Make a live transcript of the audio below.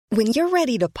When you're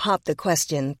ready to pop the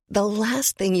question, the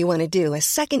last thing you want to do is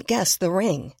second-guess the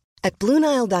ring. At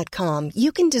BlueNile.com,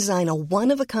 you can design a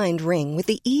one-of-a-kind ring with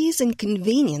the ease and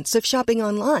convenience of shopping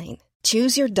online.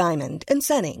 Choose your diamond and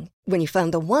setting. When you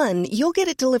find the one, you'll get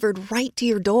it delivered right to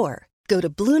your door. Go to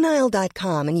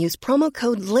BlueNile.com and use promo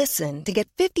code LISTEN to get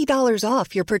 $50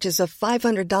 off your purchase of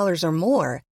 $500 or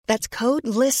more. That's code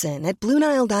LISTEN at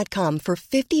BlueNile.com for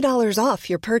 $50 off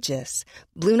your purchase.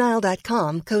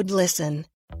 BlueNile.com, code LISTEN.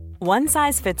 One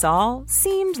size fits all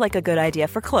seemed like a good idea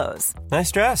for clothes.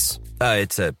 Nice dress.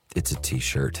 It's a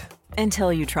t-shirt.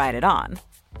 Until you tried it on.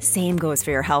 Same goes for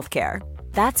your healthcare.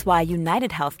 That's why United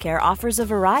Healthcare offers a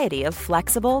variety of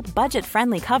flexible,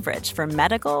 budget-friendly coverage for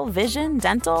medical, vision,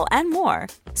 dental, and more.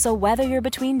 So whether you're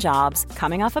between jobs,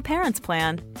 coming off a parent's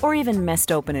plan, or even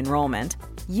missed open enrollment,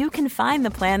 you can find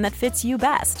the plan that fits you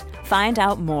best. Find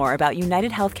out more about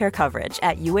United Healthcare coverage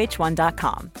at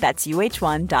uh1.com. That's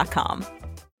uh1.com.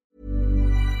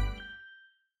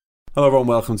 Hello everyone,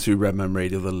 welcome to Redmen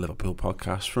Radio, the Liverpool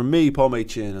podcast. From me, Paul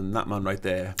Machin, and that man right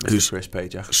there, Mr. Chris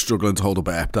Pajak. Struggling to hold a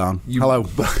burp down. Hello.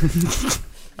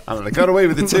 I got away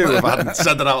with it too if I hadn't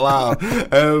said that out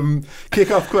loud.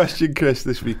 Kick-off question, Chris,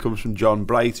 this week comes from John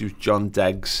Bright, who's John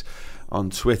Deggs on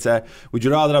Twitter. Would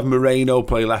you rather have Moreno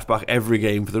play left-back every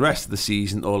game for the rest of the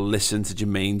season or listen to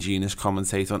Jermaine Genius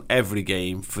commentate on every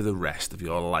game for the rest of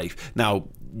your life? Now,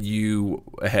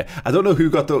 I don't know who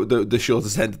got the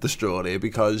shortest end of the straw here,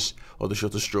 or the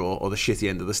shortest straw, or the shitty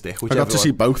end of the stick. I got to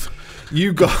see both.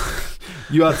 You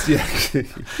had to,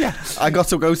 yeah. I got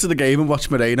to go to the game and watch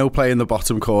Moreno play in the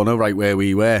bottom corner, right where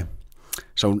we were.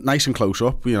 So nice and close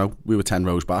up, we were 10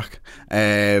 rows back,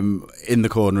 in the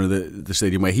corner of the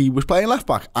stadium where he was playing left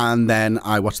back. And then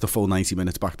I watched the full 90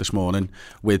 minutes back this morning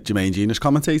with Jermaine Genius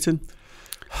commentating.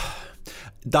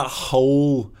 That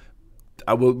whole...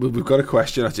 we've got a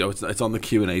question. It's on the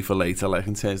Q&A for later, like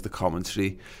in terms of the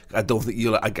commentary. I don't think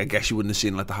I guess you wouldn't have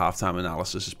seen like the halftime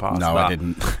analysis as part of that. No, I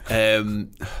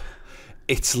didn't.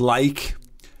 It's like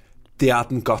they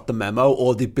hadn't got the memo,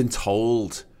 or they've been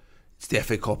told it's the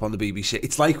FA Cup on the BBC.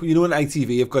 It's like, when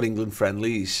ITV have got England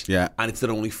friendlies, yeah, and it's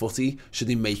their only footy, so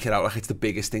they make it out like it's the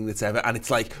biggest thing that's ever. And it's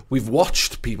like, we've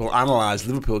watched people analyse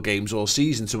Liverpool games all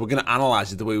season, so we're going to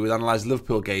analyse it the way we would analyse the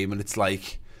Liverpool game, and it's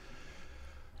like,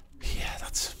 yeah,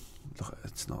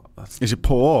 it's not. Is it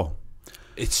poor?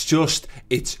 It's just,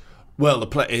 it's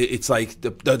like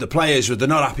the players, they're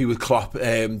not happy with Klopp.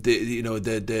 They're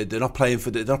not playing for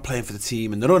the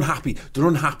team, and they're unhappy. They're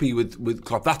unhappy with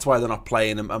Klopp. That's why they're not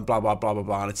playing, and blah blah blah blah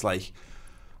blah. And it's like,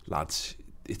 lads,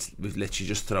 we've literally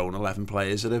just thrown 11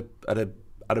 players at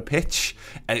a pitch,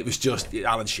 and it was just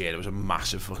Alan Shearer was a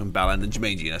massive fucking bellend, and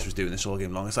Jermaine Genius was doing this all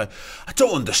game long. It's like, I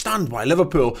don't understand why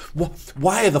Liverpool.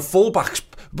 Why are the fullbacks?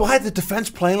 Why are the defence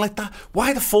playing like that?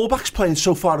 Why are the fullbacks playing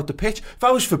so far up the pitch? If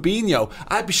I was Fabinho,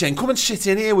 I'd be saying, come and sit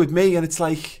in here with me. And it's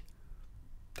like,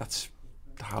 that's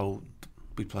how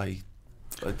we play.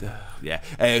 So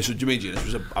Jermaine Genius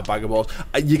was a bag of balls.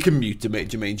 You can mute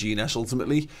Jermaine Genius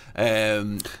ultimately. I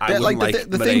wouldn't like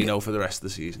Moreno for the rest of the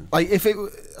season. I'll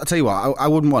tell you what, I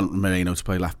wouldn't want Moreno to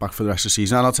play left back for the rest of the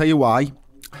season, and I'll tell you why.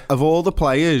 Of all the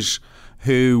players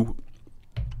who,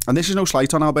 and this is no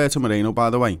slight on Alberto Moreno, by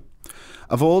the way,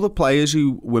 of all the players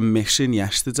who were missing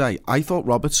yesterday, I thought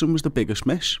Robertson was the biggest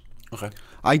miss. Okay.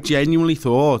 I genuinely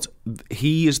thought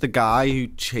he is the guy who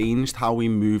changed how we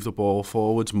move the ball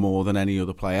forwards more than any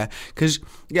other player. Because,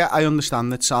 yeah, I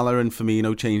understand that Salah and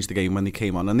Firmino changed the game when they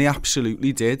came on, and they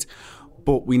absolutely did.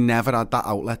 But we never had that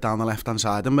outlet down the left-hand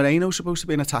side. And Moreno's supposed to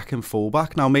be an attacking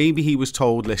fullback. Now, maybe he was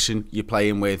told, listen, you're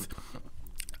playing with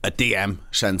a DM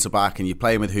centre-back, and you're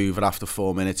playing with Hoover after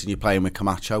 4 minutes, and you're playing with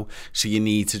Camacho, so you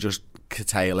need to just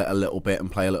curtail it a little bit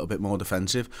and play a little bit more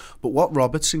defensive. But what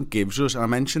Robertson gives us, and I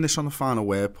mentioned this on the final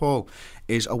word, Paul,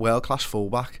 is a world-class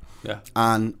fullback. Yeah.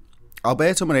 And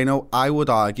Alberto Moreno, I would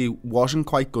argue, wasn't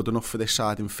quite good enough for this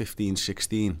side in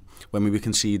 15-16 when we were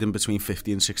conceding between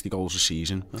 50 and 60 goals a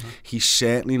season. He's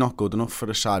certainly not good enough for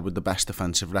a side with the best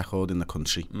defensive record in the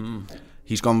country.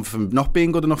 He's gone from not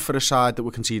being good enough for a side that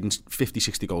were conceding 50,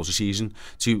 60 goals a season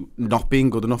to not being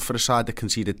good enough for a side that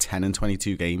conceded 10 in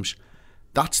 22 games.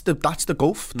 That's the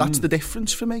gulf. That's the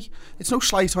difference for me. It's no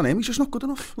slight on him. He's just not good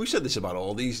enough. We've said this about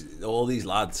all these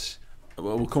lads.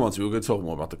 We'll come on to. We're going to talk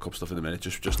more about the cup stuff in a minute.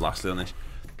 Just lastly on this,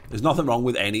 there's nothing wrong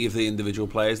with any of the individual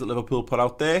players that Liverpool put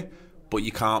out there, but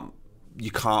you can't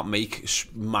make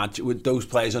magic. Those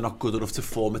players are not good enough to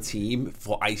form a team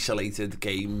for isolated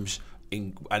games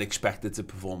and expected to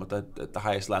perform at the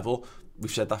highest level.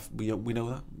 We've said that. We know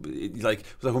that. Like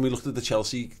when we looked at the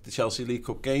Chelsea League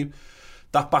Cup game.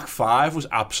 That back five was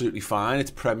absolutely fine.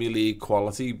 It's Premier League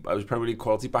quality. It was Premier League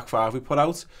quality back five we put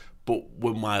out. but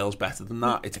we're miles better than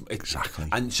that. It's Exactly.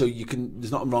 And so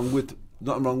there's nothing wrong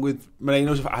with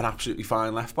Moreno's an absolutely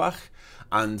fine left back.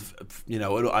 And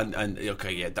and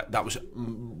okay, yeah, that was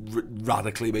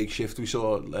radically makeshift we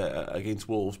saw against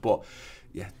Wolves, but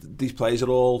yeah, these players are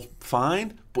all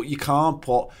fine. But you can't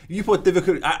put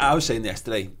Divock. I was saying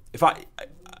yesterday, if I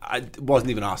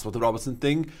wasn't even asked about the Robertson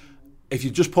thing. If you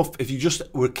just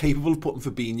were capable of putting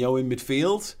Fabinho in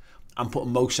midfield and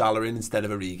putting Mo Salah in instead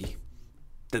of Origi,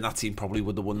 then that team probably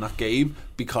would have won that game,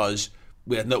 because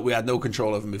we had no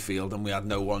control over midfield, and we had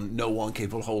no one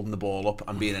capable of holding the ball up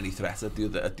and being any threat at the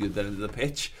other end of the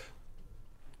pitch.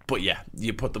 But yeah,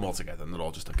 you put them all together and they're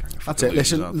all just a gang of That's it.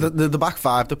 Listen, the back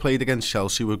five that played against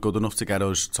Chelsea were good enough to get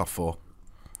us top 4.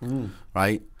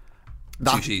 Right?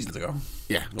 2 seasons ago.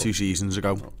 Yeah, 2 seasons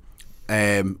ago.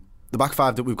 The back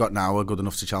five that we've got now are good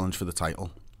enough to challenge for the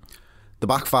title. The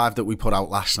back five that we put out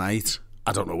last night,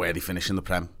 I don't know where they finish in the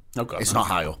Prem. Oh God, it's not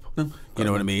high up. No, you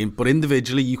know what I mean? But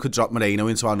individually, you could drop Moreno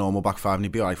into our normal back five and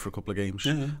he'd be all right for a couple of games.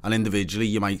 Yeah. And individually,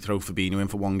 you might throw Fabinho in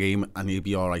for one game and he'd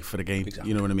be all right for a game. Exactly.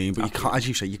 You know what I mean? But you can't, as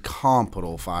you say, you can't put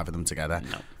all 5 of them together.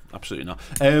 No. Absolutely not.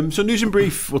 So news in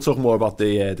brief, we'll talk more about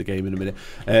the game in a minute.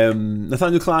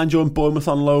 Nathaniel Clyne joined Bournemouth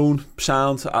on loan.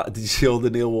 Sound. Did you see all the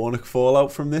Neil Warnock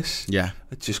fallout from this? Yeah.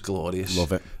 It's just glorious.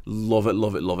 Love it. Love it,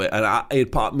 love it, love it. And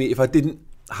it'd part of me, if I didn't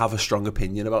have a strong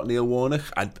opinion about Neil Warnock,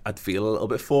 I'd feel a little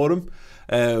bit for him.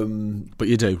 But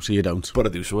you do, so you don't. But I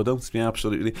do, so I don't. Yeah,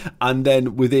 absolutely. And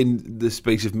then within the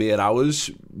space of mere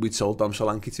hours, we'd sold Dom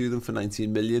Solanke to them for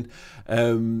 19 million.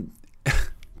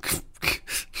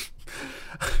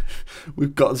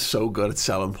 We've gotten so good at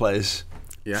selling players.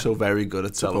 Yeah. So very good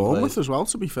at selling Bournemouth players. as well,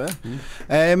 to be fair.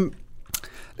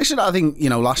 Listen, I think,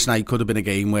 last night could have been a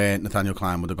game where Nathaniel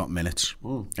Clyne would have got minutes.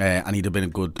 And he'd have been a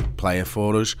good player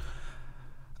for us.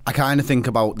 I kind of think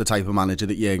about the type of manager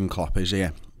that Jurgen Klopp is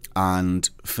here. And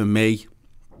for me,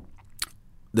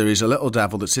 there is a little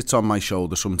devil that sits on my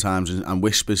shoulder sometimes and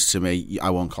whispers to me, I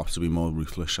want Klopp to be more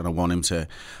ruthless, and I want him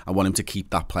to keep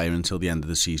that player until the end of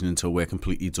the season, until we're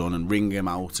completely done, and wring him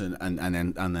out and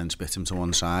then spit him to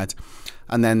one side.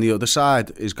 And then the other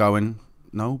side is going,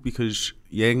 no, because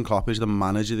Jurgen Klopp is the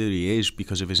manager that he is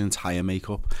because of his entire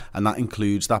makeup, and that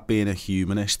includes that being a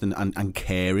humanist and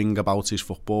caring about his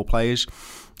football players.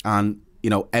 And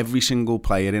every single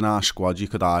player in our squad, you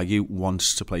could argue,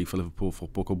 wants to play for Liverpool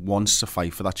Football Club, wants to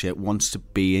fight for that shirt, wants to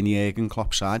be in Jurgen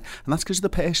Klopp's side. And that's because of the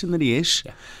person that he is.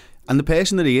 Yeah. And the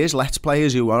person that he is lets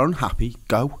players who are unhappy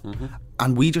go. Mm-hmm.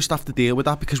 And we just have to deal with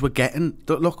that because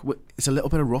it's a little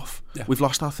bit of rough. Yeah. We've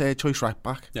lost our third choice right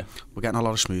back. Yeah. We're getting a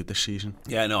lot of smooth this season.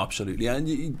 Yeah, no, absolutely. And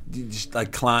you just,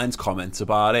 like, Klein's comments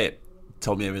about it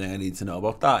told me everything I need to know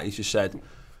about that. He just said,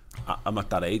 I'm at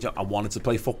that age, I wanted to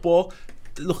play football.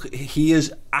 Look, he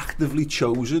has actively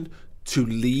chosen to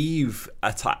leave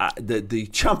the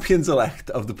champions-elect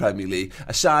of the Premier League,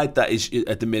 a side that is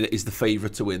at the minute is the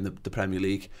favourite to win the Premier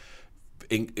League,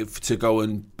 to go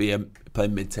and play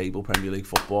mid-table Premier League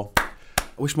football. I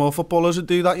wish more footballers would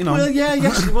do that,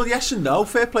 Well, yes and no.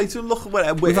 Fair play to him. Look,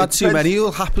 we've had too many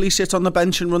who'll happily sit on the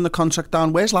bench and run the contract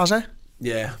down. Where's Lazar?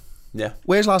 Yeah.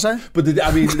 Where's Lazar? But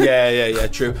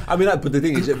true. But the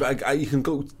thing is, you can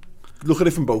go look at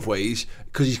it from both ways,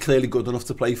 because he's clearly good enough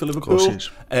to play for Liverpool. Of course he is.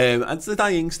 And it's the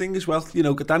Danny Ings thing as well.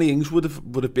 Danny Ings would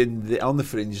have been on the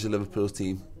fringes of Liverpool's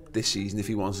team this season if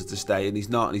he wanted to stay, and he's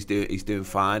not, and he's doing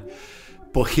fine.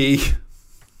 But he's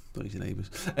your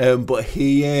neighbours.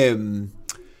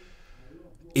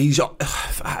 He's.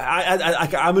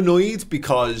 I'm annoyed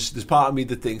because there's part of me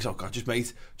that thinks, oh God,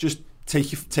 just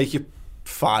take your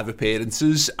 5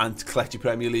 appearances and collect your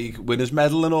Premier League winners'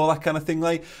 medal and all that kind of thing.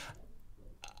 Like,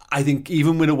 I think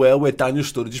even in a world where Daniel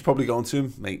Sturridge is probably going to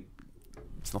him, mate,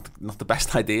 it's not the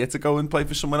best idea to go and play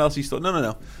for someone else. He's thought,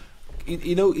 no.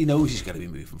 He knows he's going to be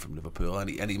moving from Liverpool,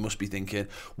 and he must be thinking,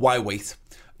 why wait?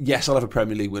 Yes, I'll have a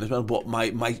Premier League winners medal, but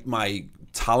my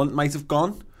talent might have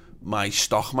gone, my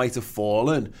stock might have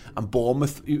fallen, and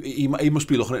Bournemouth, he must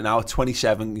be looking at it now at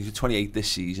 27, he's 28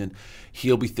 this season.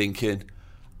 He'll be thinking,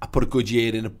 I put a good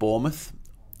year in at Bournemouth,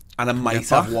 and I might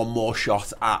have one more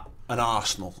shot at an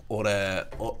Arsenal or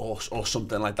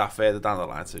something like that further down the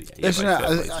line. So listen,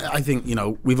 I think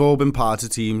we've all been part of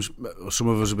teams. Some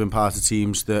of us have been part of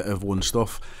teams that have won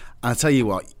stuff. And I tell you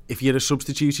what, if you're a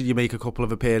substitute and you make a couple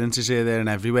of appearances here, there, and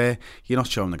everywhere, you're not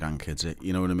showing the grandkids it.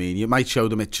 You know what I mean? You might show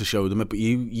them it to show them it, but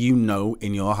you know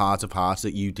in your heart of hearts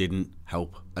that you didn't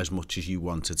help as much as you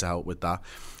wanted to help with that.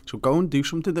 So go and do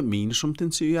something that means something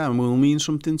to you and will mean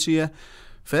something to you.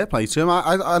 Fair play to him.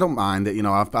 I don't mind it.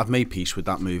 I've made peace with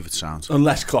that move, it sounds.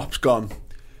 Unless Klopp's gone,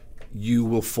 you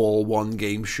will fall one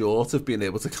game short of being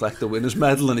able to collect the winner's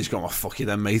medal. And he's going, oh, fuck you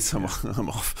then, mate, I'm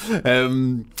off.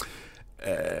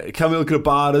 Kamil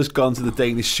Grabara's gone to the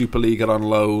Danish Super League on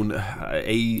loan.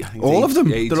 All of them?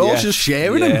 They're all just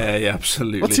sharing him? Yeah,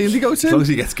 absolutely. What team did he go to? As long as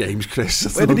he gets games, Chris.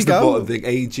 That's Where did he go? I think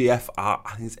it's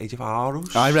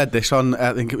AGF I read this on,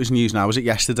 I think it was News Now. Was it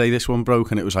yesterday this one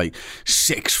broke? And it was like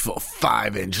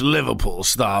 6'5" Liverpool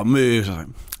star moves. I was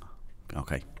like,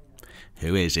 okay.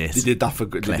 Who is it? They did that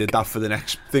for the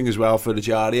next thing as well for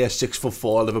Ajaria.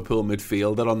 6'4" Liverpool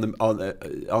midfielder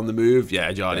on the move.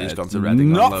 Yeah, Ajaria's gone to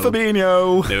Reading. Not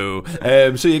Fabinho. No.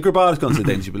 So Grabara's gone to the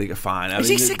Danish Super League. Fine. Is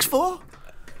he 6'4"?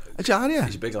 Ajaria.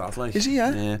 He's a big lad, like. Is he?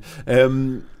 Yeah.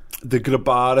 The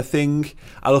Grabara thing.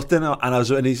 I looked in and I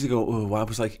was easy to go. Oh, I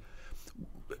was like,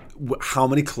 how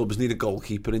many clubs need a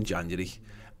goalkeeper in January?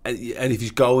 And if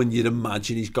he's going, you'd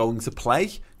imagine he's going to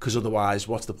play, because otherwise,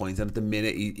 what's the point? And at the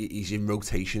minute, he's in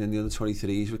rotation in the under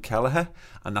 23s with Kelleher,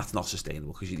 and that's not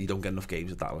sustainable because you don't get enough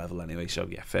games at that level anyway. So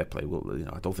yeah, fair play. Well,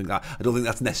 I don't think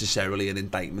that's necessarily an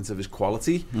indictment of his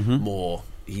quality. Mm-hmm. More,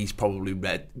 he's probably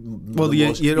read. Well,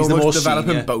 you're almost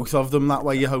developing senior. Both of them that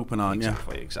way. You're hoping, aren't you?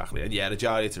 Exactly. And yeah, the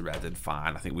Ajaria to Reading,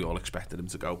 fine. I think we all expected him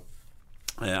to go.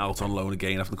 Out on loan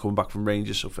again after coming back from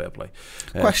Rangers, so fair play.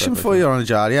 Question for you on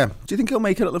Ajaria. Do you think he'll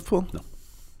make it at Liverpool?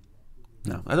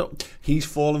 No, I don't. He's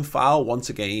fallen foul once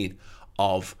again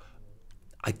of,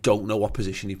 I don't know what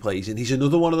position he plays in. He's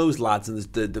another one of those lads, and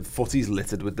the footy's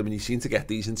littered with them, and you seem to get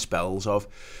these in spells of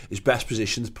his best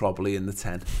position's probably in the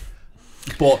 10.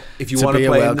 But if you want to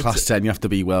play a world-class 10, you have to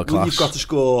be world-class. Well, you've got to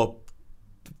score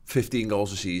 15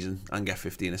 goals a season and get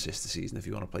 15 assists a season if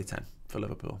you want to play 10 for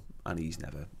Liverpool, and he's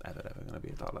never ever going to be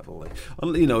at that level. Like,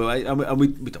 we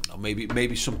don't know.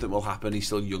 Maybe something will happen. He's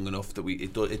still young enough that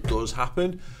it does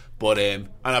happen. But and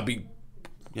I'd be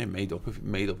made up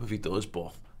if he does,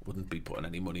 but wouldn't be putting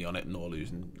any money on it nor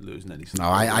losing any. No,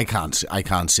 I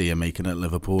can't see him making it at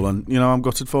Liverpool, and I'm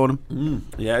gutted for him.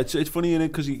 Yeah, it's funny, innit?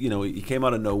 Because he came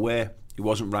out of nowhere. He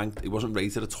wasn't ranked. He wasn't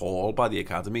rated at all by the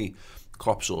academy.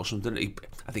 Klopp saw something.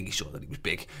 I think he saw that he was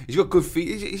big. He's got good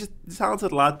feet. He's a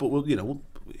talented lad, but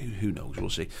who knows? We'll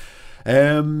see.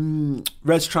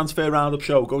 Red's Transfer Roundup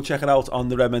show. Go check it out on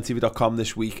the redmentv.com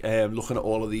this week. Looking at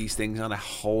all of these things and a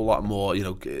whole lot more.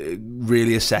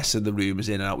 Really assessing the rumours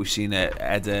in and out. We've seen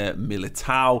Eder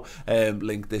Militao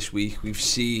linked this week. We've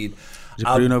seen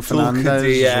Bruno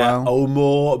Fernandes as well.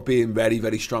 Omar being very,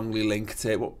 very strongly linked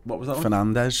to what was that one?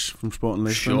 Fernandes from Sporting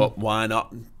Lisbon. Sure, why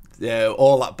not? Yeah,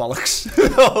 all that bollocks,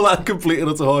 all that complete and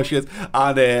utter horseshit,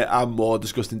 and more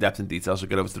discussed in depth and detail. So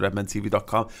get over to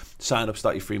redmentv.com, sign up,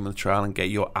 start your 3-month trial, and get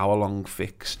your hour-long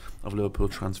fix of Liverpool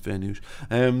transfer news.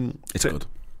 It's good.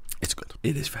 It's good.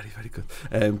 It is very, very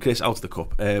good. Chris, out of the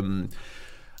cup.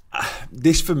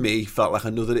 This for me felt like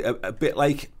a bit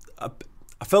like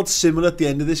I felt similar at the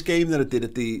end of this game than I did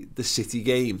at the City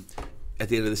game. At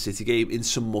the end of the City game, in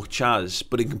so much as,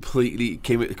 but it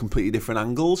came at completely different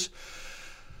angles.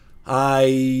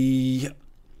 I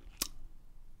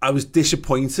was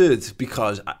disappointed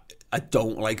because I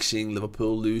don't like seeing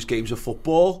Liverpool lose games of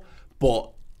football, but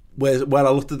when I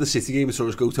looked at the City game and saw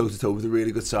us go toe-to-toe with a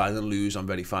really good side and lose on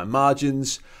very fine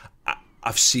margins,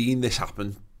 I've seen this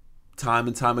happen time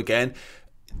and time again.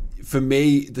 For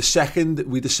me, the second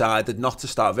we decided not to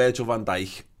start Virgil van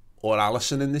Dijk or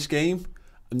Alisson in this game,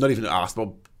 I'm not even asked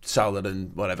about Salah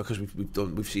and whatever, because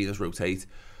we've seen us rotate.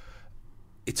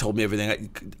 It told me everything.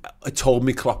 It told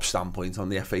me Klopp's standpoint on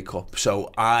the FA Cup.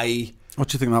 So what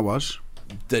do you think that was?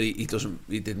 That he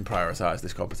didn't prioritise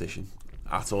this competition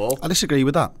at all. I disagree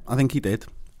with that. I think he did,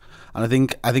 and I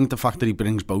think the fact that he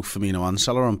brings both Firmino and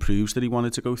Salah on proves that he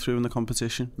wanted to go through in the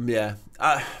competition. Yeah,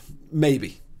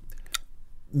 maybe.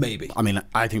 I mean,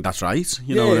 I think that's right.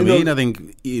 You know what I mean? I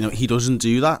think he doesn't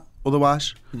do that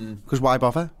otherwise. Because why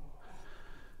bother?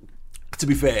 To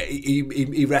be fair,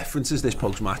 he references this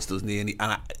post-match, doesn't he?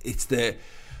 And it's the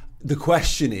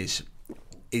question is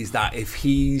that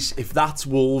if that's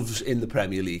Wolves in the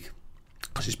Premier League,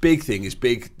 because his big thing, his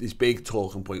big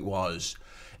talking point was,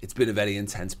 it's been a very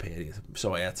intense period,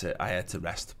 so I had to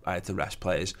rest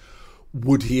players.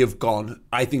 Would he have gone?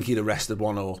 I think he'd have rested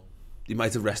one, or he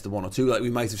might have rested one or two. Like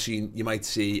you might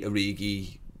see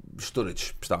Origi,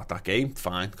 Sturridge start that game,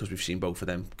 fine, because we've seen both of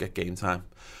them get game time.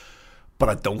 But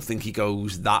I don't think he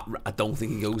goes that.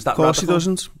 Of course he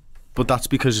doesn't. But that's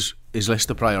because his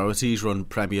list of priorities run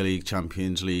Premier League,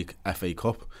 Champions League, FA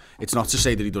Cup. It's not to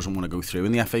say that he doesn't want to go through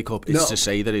in the FA Cup. It's to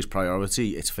say that his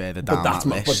priority, it's further down that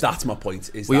list. But that's my point.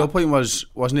 Your point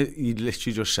wasn't it? You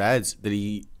literally just said that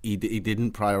he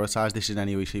didn't prioritise this in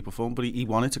any way, shape or form, but he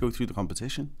wanted to go through the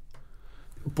competition.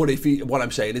 But what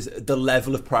I'm saying is the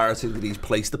level of priority that he's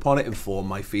placed upon it inform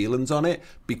my feelings on it,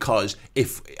 because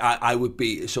if I would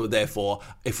be, so therefore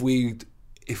if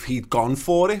he'd gone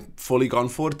for it, fully gone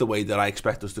for it the way that I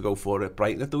expect us to go for it at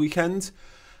Brighton at the weekend,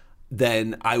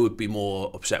 then I would be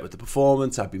more upset with the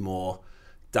performance, I'd be more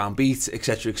downbeat,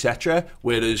 etc, etc.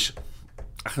 Whereas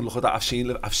I can look at that,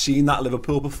 I've seen that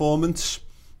Liverpool performance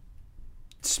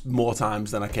more times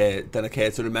than I care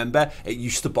to remember. It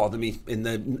used to bother me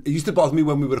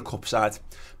when we were a cup side,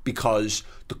 because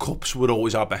the cups were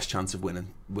always our best chance of winning.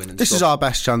 This is our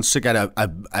best chance to get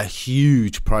a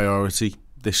huge priority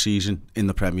this season in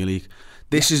the Premier League.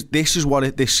 This is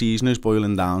what this season is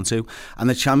boiling down to, and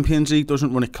the Champions League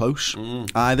doesn't run it close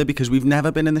either, because we've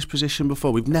never been in this position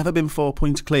before. We've never been 4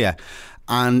 points clear,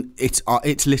 and it's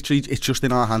literally just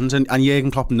in our hands. And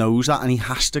Jurgen Klopp knows that, and he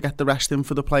has to get the rest in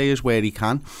for the players where he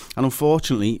can. And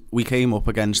unfortunately, we came up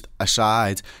against a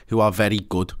side who are very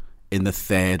good in the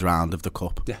third round of the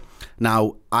cup. Yeah.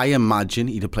 Now, I imagine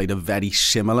he'd have played a very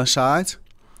similar side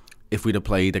if we'd have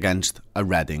played against a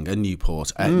Reading, a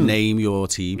Newport, name your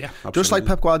team. Yeah, just like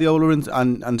Pep Guardiola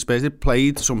and Spurs, they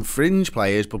played some fringe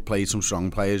players, but played some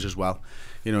strong players as well.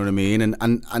 You know what I mean?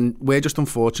 And we're just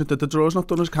unfortunate that the draw's not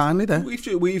done us kindly there.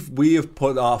 We have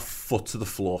put our foot to the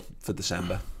floor for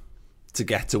December to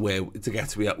get to where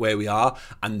we are,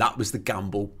 and that was the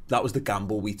gamble. That was the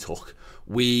gamble we took.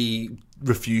 We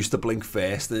refused to blink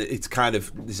first. It's kind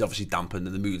of, this is obviously dampened,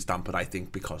 and the mood's dampened, I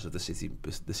think, because of the City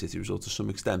result to some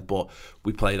extent. But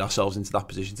we played ourselves into that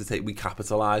position to take. We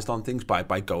capitalised on things by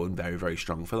going very, very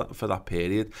strong for that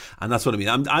period, and that's what I mean.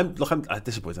 I'm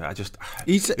disappointed.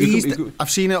 I've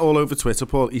seen it all over Twitter,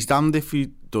 Paul. He's damned if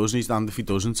he does, and he's damned if he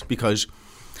doesn't, because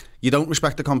you don't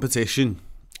respect the competition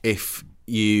if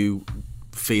you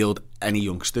field any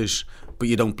youngsters, but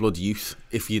you don't blood youth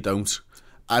if you don't.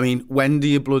 I mean, when do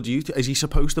you blood youth? Is he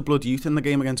supposed to blood youth in the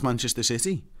game against Manchester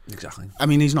City? Exactly. I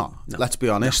mean, he's not. No. Let's be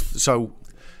honest. No. So,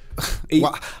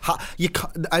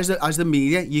 as the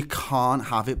media, you can't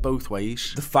have it both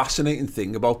ways. The fascinating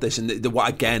thing about this, and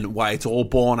why it's all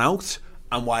borne out,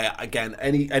 and why, again,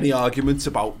 any arguments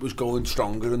about us going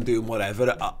stronger and doing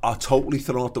whatever are totally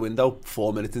thrown out the window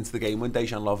 4 minutes into the game when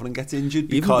Dejan Lovren gets injured.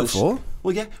 Because, even before?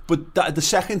 Well, yeah, but the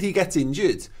second he gets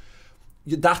injured,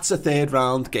 that's a third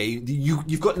round game.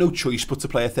 You've got no choice but to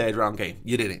play a third round game.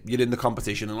 You're in it. You're in the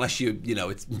competition, unless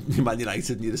it's Man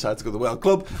United and you decide to go to the World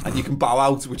Club and you can bow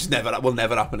out, which will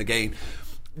never happen again.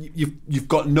 You've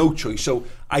got no choice. So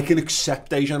I can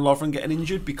accept Dejan Lovren getting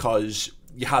injured, because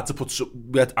you had to put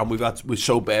we're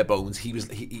so bare bones. He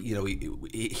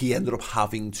ended up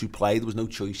having to play. There was no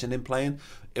choice in him playing.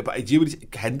 But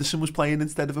Henderson was playing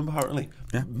instead of him, apparently.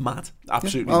 Yeah, mad,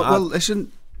 absolutely mad. Well,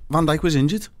 listen. Van Dijk was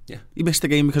injured. Yeah. He missed the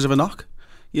game because of a knock.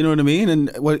 You know what I mean?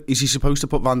 And is he supposed to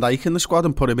put Van Dijk in the squad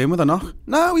and put him in with a knock?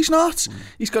 No, he's not.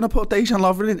 He's going to put Dejan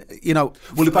Lovren in. You know,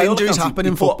 injuries happen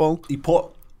in football. He's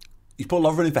put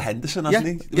Lovren in for Henderson, hasn't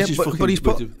he? But he's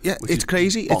put. It's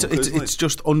crazy. It's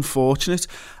just unfortunate.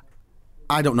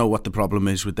 I don't know what the problem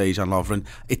is with Dejan Lovren.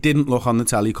 It didn't look on the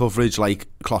telly coverage like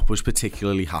Klopp was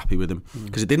particularly happy with him,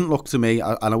 because it didn't look to me,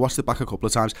 and I watched it back a couple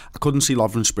of times, I couldn't see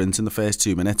Lovren sprint in the first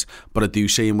 2 minutes, but I do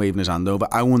see him waving his hand over.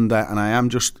 I wonder, and I am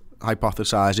just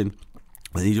hypothesising,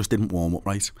 that he just didn't warm up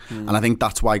right. And I think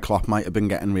that's why Klopp might have been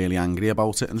getting really angry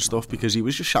about it and stuff, because he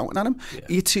was just shouting at him. Yeah.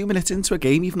 You're 2 minutes into a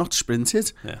game, you've not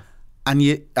sprinted, and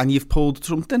you've pulled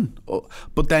something.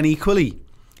 But then equally,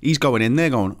 he's going in there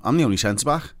going, I'm the only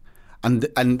centre-back. And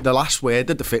the last word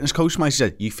that the fitness coach might have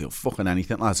said, you feel fucking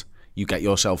anything, lad. You get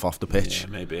yourself off the pitch. Yeah,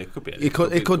 maybe. It could be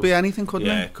anything. It could be anything, couldn't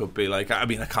it? Yeah, it could be. Like, I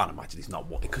mean, I can't imagine he's not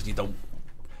one, because you don't...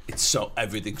 It's so...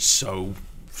 Everything's so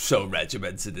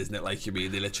regimented, isn't it? Like, you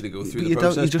mean, they literally go through the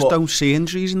process. You just don't see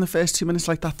injuries in the first 2 minutes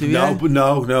like that, do you? No,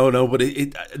 but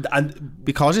and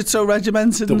because it's so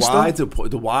regimented.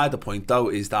 The wider point though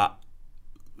is that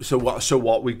so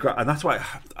what we, and that's why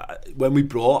when we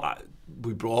brought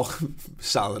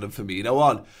Salah and Firmino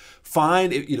on,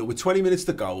 fine, with 20 minutes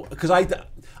to go, because I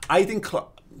think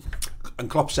Klopp, and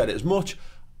Klopp said it as much.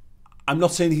 I'm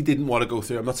not saying he didn't want to go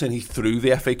through. I'm not saying he threw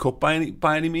the FA Cup by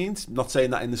any means. I'm not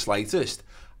saying that in the slightest.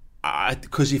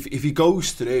 Because if he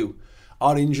goes through,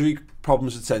 our injury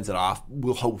problems at centre half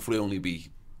will hopefully only be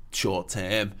short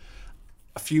term.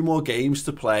 A few more games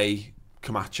to play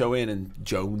Camacho in and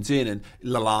Jones in, and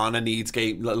Lallana needs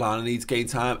game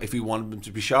time if we want him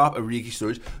to be sharp. Origi,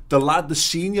 Sturridge, the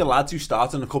senior lads who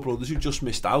started and a couple others who just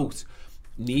missed out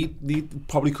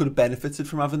probably could have benefited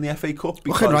from having the FA Cup.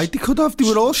 Because, right, they could have. They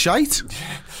were all shite.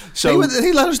 So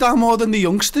they let us down more than the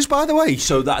youngsters, by the way.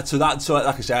 So like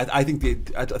I said, I think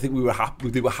we were happy.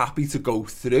 They were happy to go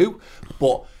through,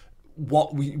 but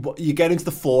what you get into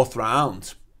the fourth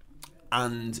round,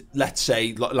 and let's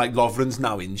say like Lovren's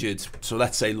now injured, so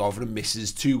let's say Lovren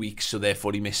misses 2 weeks, so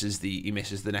therefore he misses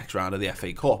the next round of the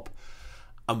FA Cup,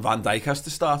 and Van Dijk has to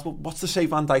start. Well, what's to say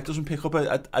Van Dijk doesn't pick up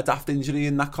a daft injury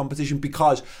in that competition?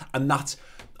 Because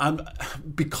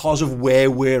of where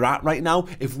we're at right now,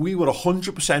 if we were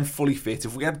 100% fully fit,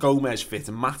 if we had Gomez fit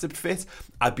and Matip fit,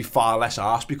 I'd be far less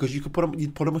arsed, because you'd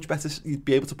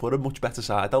be able to put a much better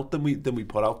side out than we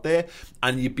put out there,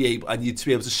 and you'd be able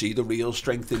to see the real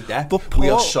strength in depth. But Paul, we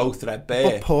are so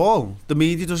threadbare. But Paul, the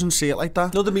media doesn't see it like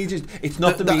that. No, it's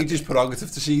not the media's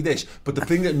prerogative to see this. But the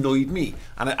thing that annoyed me,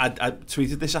 and I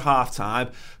tweeted this at half time,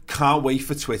 can't wait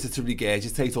for Twitter to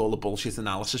regurgitate all the bullshit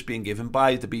analysis being given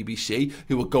by the BBC,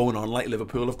 who are going on like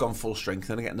Liverpool have gone full strength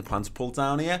and are getting the pants pulled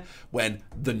down here when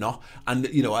they're not. And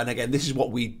and again, this is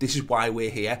why we're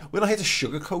here. We're not here to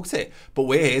sugarcoat it, but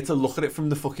we're here to look at it from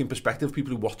the fucking perspective of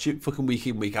people who watch it fucking week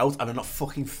in, week out, and are not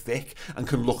fucking thick and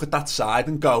can look at that side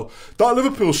and go, that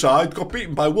Liverpool side got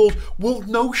beaten by Wolves. Well,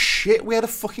 no shit. We had a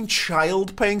fucking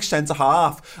child playing centre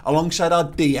half alongside our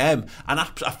DM, and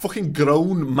a fucking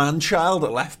grown man child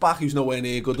at left back who's nowhere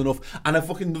near good enough, and a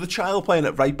fucking another child playing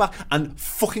at right back, and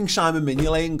fucking Simon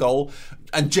Mignolet in goal,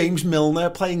 and James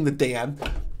Milner playing the DM.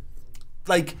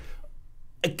 Like,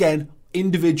 again,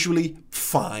 individually,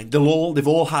 fine. They've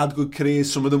all had good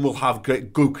careers. Some of them will have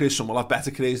good careers. Some will have better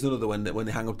careers than others when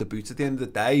they hang up the boots at the end of the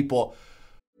day. But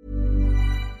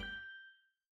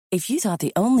if you thought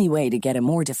the only way to get a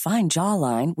more defined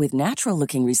jawline with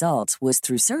natural-looking results was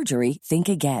through surgery, think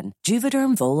again.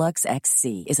 Juvederm Volux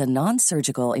XC is a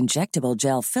non-surgical injectable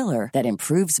gel filler that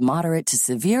improves moderate to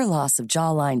severe loss of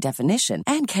jawline definition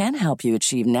and can help you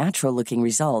achieve natural-looking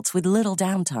results with little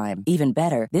downtime. Even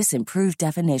better, this improved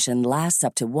definition lasts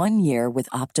up to 1 year with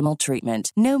optimal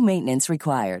treatment. No maintenance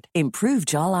required. Improve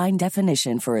jawline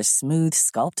definition for a smooth,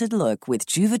 sculpted look with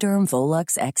Juvederm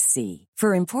Volux XC.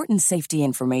 For important safety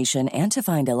information and to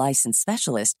find a licensed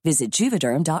specialist, visit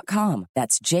Juvederm.com.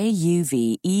 That's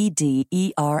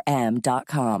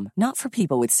JUVEDERM.com. Not for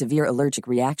people with severe allergic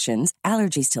reactions,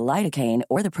 allergies to lidocaine,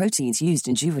 or the proteins used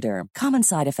in Juvederm. Common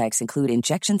side effects include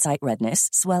injection site redness,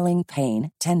 swelling,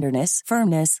 pain, tenderness,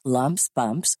 firmness, lumps,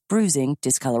 bumps, bruising,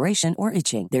 discoloration, or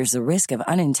itching. There's a risk of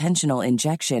unintentional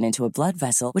injection into a blood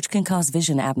vessel, which can cause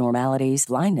vision abnormalities,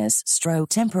 blindness, stroke,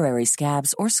 temporary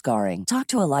scabs, or scarring. Talk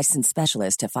to a licensed specialist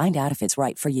to find out if it's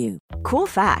right for you. Cool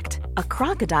fact, a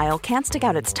crocodile can't stick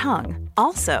out its tongue.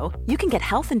 Also, you can get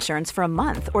health insurance for a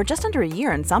month or just under a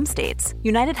year in some states.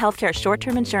 United Healthcare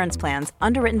short-term insurance plans,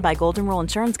 underwritten by Golden Rule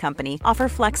Insurance Company, offer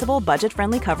flexible,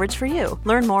 budget-friendly coverage for you.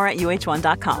 Learn more at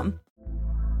uh1.com.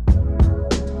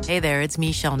 Hey there, it's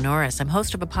Michelle Norris. I'm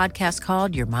host of a podcast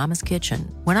called Your Mama's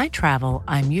Kitchen. When I travel,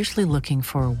 I'm usually looking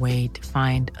for a way to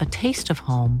find a taste of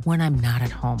home when I'm not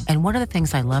at home. And one of the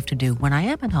things I love to do when I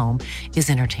am at home is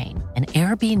entertain. And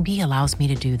Airbnb allows me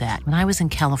to do that. When I was in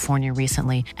California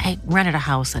recently, I rented a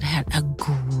house that had a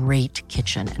great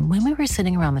kitchen. And when we were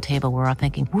sitting around the table, we were all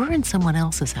thinking, we're in someone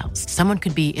else's house. Someone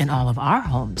could be in all of our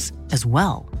homes as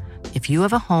well. If you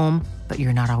have a home, but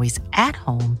you're not always at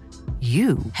home,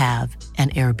 you have an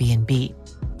Airbnb.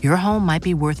 Your home might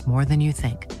be worth more than you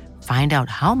think. Find out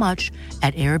how much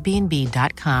at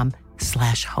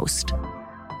airbnb.com/host.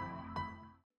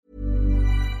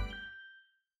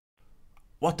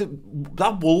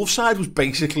 That Wolves side was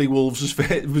basically Wolves'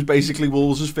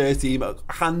 first team. A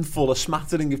handful, a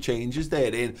smattering of changes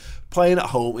there in playing at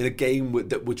home in a game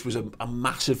which was a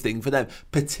massive thing for them,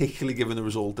 particularly given the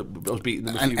result that was beating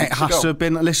them a few weeks ago. It has to have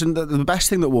been. Listen, the best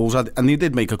thing that Wolves had, and they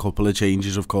did make a couple of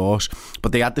changes, of course,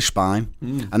 but they had the spine,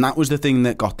 and that was the thing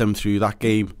that got them through that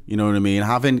game. You know what I mean?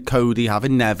 Having Cody,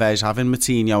 having Neves, having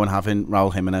Moutinho, and having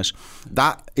Raul Jimenez,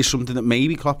 that is something that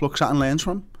maybe Klopp looks at and learns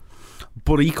from.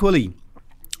 But equally,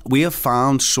 we have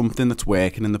found something that's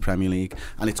working in the Premier League,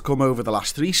 and it's come over the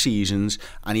last 3 seasons,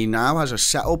 and he now has a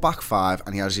settled back 5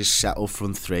 and he has his settled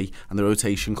front 3, and the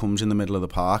rotation comes in the middle of the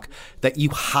park, that you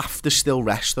have to still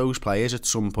rest those players at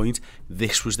some point.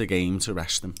 This was the game to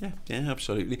rest them. Yeah,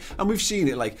 absolutely. And we've seen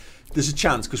it, like, there's a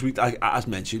chance, because as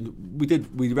mentioned,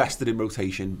 we rested in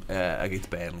rotation against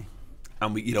Burnley.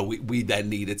 And we then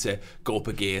needed to go up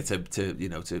a gear to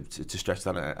stretch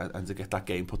that and to get that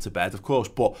game put to bed, of course.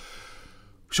 But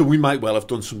so we might well have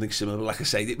done something similar. But like I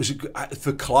say, it was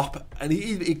for Klopp, and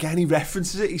he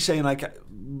references it. He's saying, like,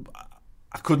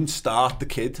 I couldn't start the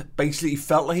kid. Basically, he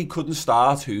felt like he couldn't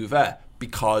start Hoover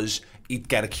because he'd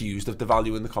get accused of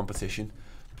devaluing the competition.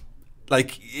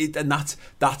 And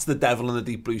that's the devil in the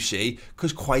deep blue sea,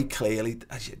 because quite clearly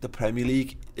the Premier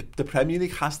League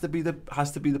has to be the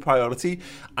priority,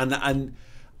 and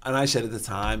And I said at the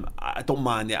time, I don't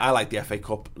mind it. I like the FA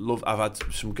Cup. I've had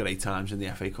some great times in the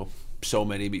FA Cup.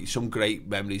 Some great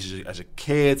memories as a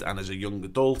kid and as a young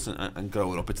adult and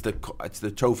growing up. It's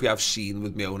the trophy I've seen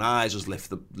with my own eyes as lift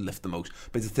the most.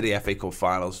 Been to 3 FA Cup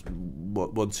finals,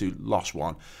 won 2, lost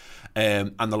 1,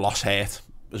 and the loss hurt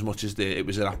as much as it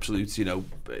was an absolute,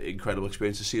 incredible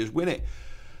experience to see us win it.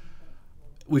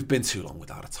 We've been too long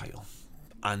without a title.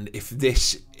 And if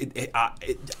this, I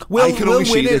can only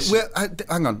see this.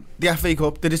 Hang on, the FA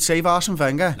Cup, did it save Arsene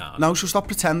Wenger? No, so stop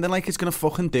pretending like it's going to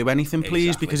fucking do anything, please,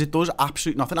 exactly. Because it does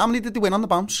absolutely nothing. How many did they win on the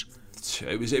bounce?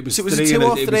 It was 2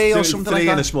 or 3 or something like that. 3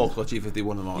 in a small clutch if they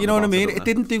won them all. You know what I mean? It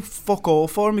didn't do fuck all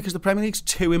for him because the Premier League's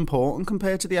too important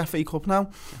compared to the FA Cup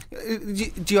now.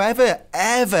 Do you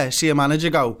ever see a manager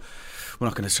go, we're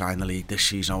not going to try in the league this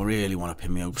season, I really want to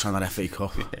pin me hopes on that FA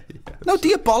Cup? No, do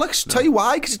you bollocks? No. Tell you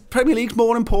why, because Premier League's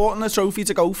more important a trophy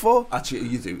to go for. Actually,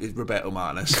 you do. It's Roberto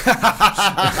Martinez.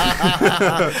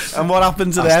 And what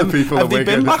happened to them? Have they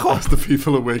been back up? Ask the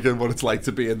people of Wigan what it's like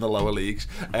to be in the lower leagues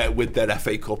with their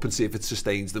FA Cup and see if it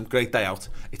sustains them. Great day out.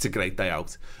 It's a great day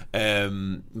out.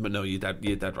 But no, you're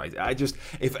dead right. I just,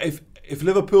 if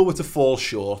Liverpool were to fall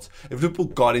short, if Liverpool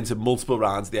got into multiple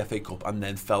rounds of the FA Cup and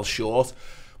then fell short,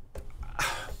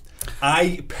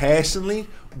 I personally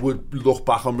would look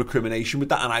back on recrimination with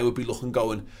that, and I would be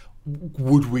going,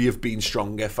 would we have been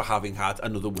stronger for having had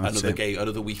another game,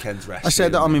 another weekend's rest? I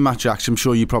said that on my match reaction. I'm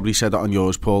sure you probably said that on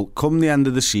yours, Paul. Come the end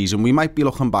of the season, we might be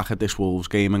looking back at this Wolves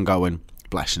game and going,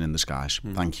 blessing in disguise.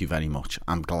 Thank you very much.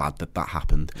 I'm glad that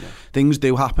happened. Yeah. Things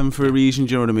do happen for a reason,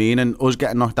 do you know what I mean? And us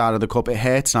getting knocked out of the cup, it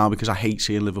hurts now because I hate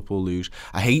seeing Liverpool lose.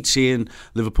 I hate seeing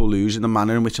Liverpool lose in the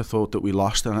manner in which I thought that we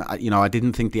lost. And I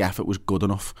didn't think the effort was good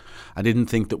enough. I didn't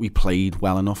think that we played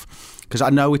well enough. Because I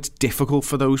know it's difficult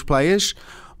for those players.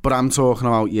 But I'm talking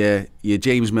about your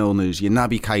James Milners, your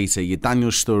Naby Keita, your Daniel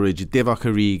Sturridge, your Divock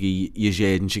Origi, your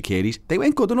Xherdan Shaqiri. They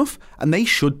weren't good enough, and they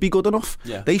should be good enough.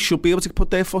 Yeah. They should be able to put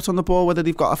their foot on the ball, whether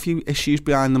they've got a few issues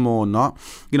behind them or not.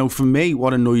 For me,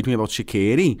 what annoyed me about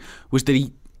Shaqiri was that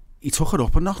he took it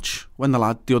up a notch when the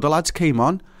other lads came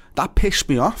on. That pissed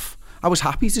me off. I was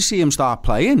happy to see him start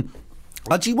playing.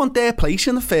 Lads, you want their place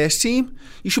in the first team.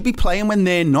 You should be playing when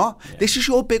they're not. Yeah. This is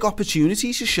your big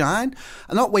opportunity to shine,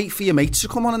 and not wait for your mates to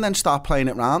come on and then start playing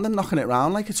it round and knocking it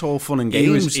round like it's all fun and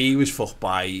games. He was fucked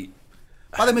by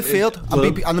the midfield,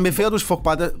 and the midfield was fucked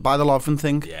by the Lovren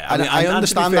thing. Yeah, I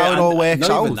understand how it all works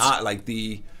not out. Even that, like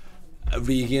the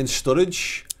Origi and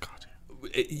Sturridge.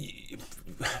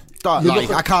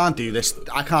 I can't do this.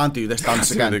 I can't do this dance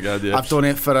again. I've done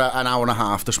it for an hour and a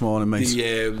half this morning, mate.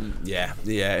 Yeah,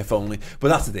 if only. But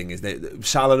that's the thing, isn't it?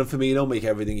 Salah and Firmino make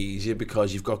everything easier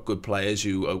because you've got good players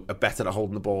who are better at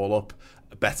holding the ball up,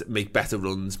 make better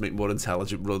runs, make more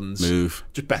intelligent runs, move,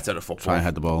 just better at football. Try and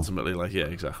head the ball. Ultimately,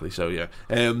 exactly. So yeah.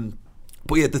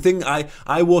 But yeah, the thing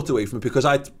I walked away from it because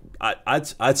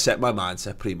I'd set my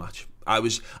mindset pretty much.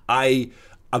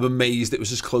 I'm amazed it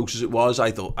was as close as it was. I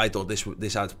thought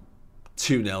this had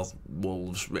 2-0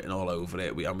 Wolves written all over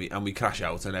it. We crash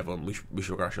out and everyone we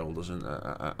shrug our shoulders and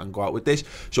go out with this.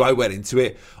 So I went into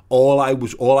it. All I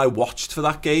watched for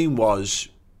that game was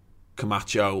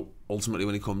Camacho. Ultimately,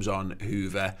 when he comes on,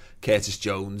 Hoover, Curtis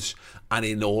Jones, and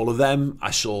in all of them,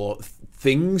 I saw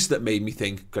things that made me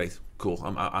think, great, cool.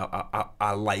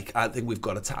 I think we've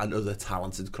got another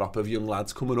talented crop of young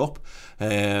lads coming up.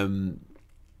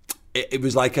 It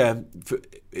was like a.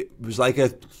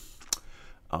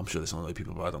 I'm sure there's other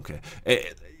people, but I don't care.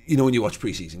 When you watch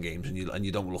pre-season games and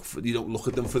you don't look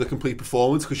at them for the complete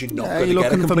performance because you're not going to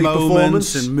get a complete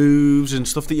performance and moves and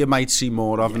stuff that you might see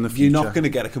more of in the future. You're not going to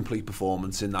get a complete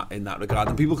performance in that regard.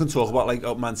 And people can talk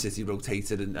about Man City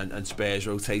rotated and Spurs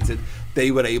rotated.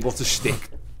 They were able to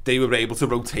stick. They were able to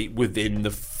rotate within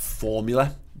the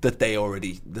formula that they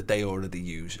already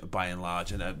use by and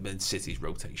large. And City's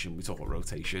rotation, we talk about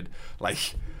rotation,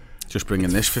 just bringing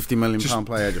this £50 million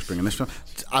player, just bringing this one.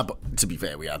 To be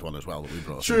fair, we had one as well that we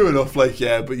brought. True enough, but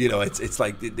it's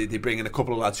like they bring in a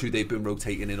couple of lads who they've been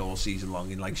rotating in all season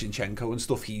long, in like Zinchenko and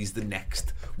stuff. He's the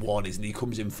next one, isn't he? He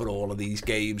comes in for all of these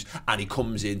games, and he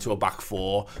comes into a back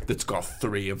four that's got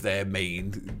 3 of their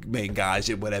main guys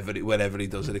in whenever he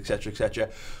does it, etc., etc.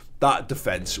 That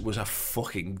defence was a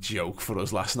fucking joke for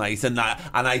us last night, and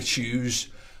I choose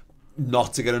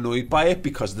not to get annoyed by it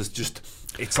because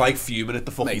it's like fuming at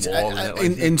the fucking wall.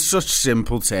 In such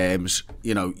simple terms,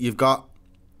 you've got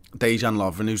Dejan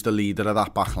Lovren, who's the leader of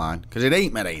that back line, because it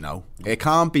ain't Moreno, it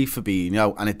can't be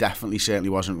Fabinho, and it certainly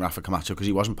wasn't Rafa Camacho, because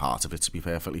he wasn't part of it, to be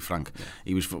perfectly frank.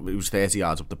 He was 30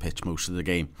 yards up the pitch most of the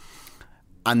game,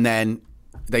 and then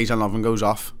Dejan Lovren goes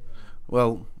off.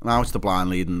 Well, now it's the blind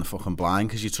leading the fucking blind,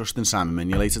 because you're trusting Simon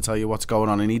Mignolet to tell you what's going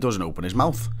on, and he doesn't open his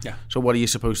mouth. Yeah. So what are you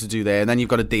supposed to do there? And then you've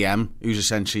got a DM who's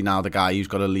essentially now the guy who's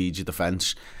got to lead your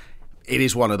defence. It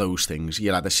is one of those things.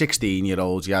 You had a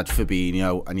 16-year-old, you had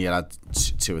Fabinho, and you had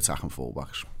two attacking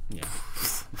fullbacks. Yeah.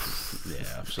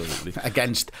 Yeah, absolutely.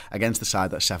 Against the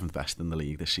side that's 7th best in the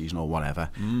league this season or whatever.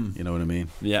 You know what I mean?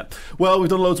 Yeah. Well, we've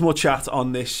done loads more chat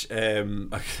on this.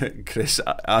 Chris,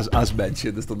 as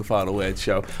mentioned, has done the Final Word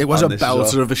show. It was a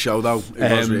belter of a show, though.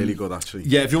 It was really good, actually.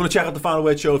 Yeah, if you want to check out the Final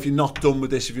Word show, if you're not done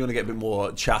with this, if you want to get a bit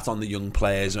more chat on the young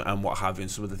players and what have you,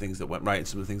 and some of the things that went right and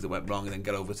some of the things that went wrong, and then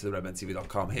get over to the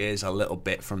redmentv.com. Here's a little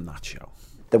bit from that show.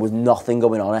 There was nothing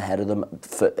going on ahead of them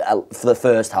for the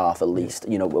first half, at least.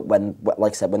 You know, when,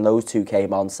 like I said, when those two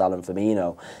came on, Salah and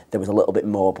Firmino, there was a little bit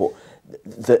more. But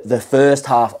the first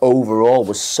half overall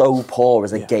was so poor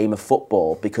as a game of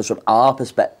football, because from our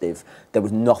perspective, there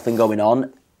was nothing going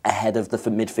on ahead of the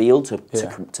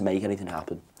midfield to make anything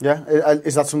happen. Yeah,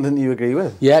 is that something that you agree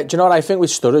with? Yeah, do you know what I think with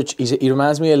Sturridge? He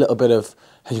reminds me a little bit of,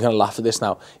 you're going to laugh at this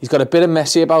now, he's got a bit of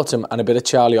Messi about him and a bit of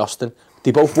Charlie Austin. They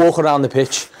both walk around the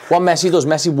pitch. What Messi does,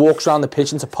 Messi walks around the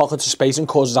pitch into pockets of space and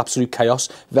causes absolute chaos.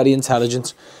 Very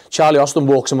intelligent. Charlie Austin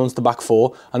walks amongst the back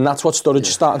four, and that's what Sturridge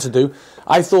is starting to do.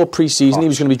 I thought pre-season he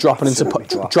was going to be dropping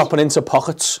into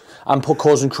pockets and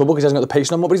causing trouble because he hasn't got the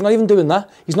pace no more, but he's not even doing that.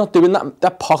 He's not doing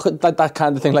that pocket, that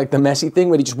kind of thing, like the Messi thing,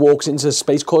 where he just walks into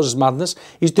space, causes madness.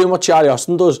 He's doing what Charlie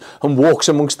Austin does and walks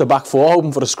amongst the back four,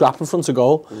 hoping for a scrap in front of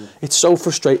goal. It's so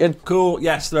frustrating. Cool.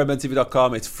 Yes,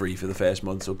 redmentv.com. It's free for the first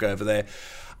month, so go over there.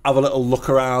 Have a little look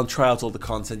around, try out all the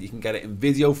content. You can get it in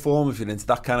video form if you're into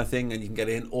that kind of thing, and you can get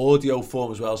it in audio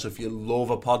form as well. So if you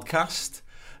love a podcast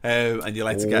and you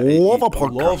like to get love a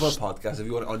podcast, if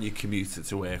you want it on your commute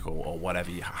to work or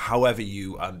whatever, however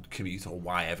you commute or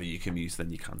wherever you commute,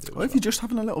 then you can do it. Or if you're just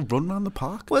having a little run around the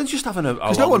park. Well, just having a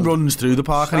because no one runs through the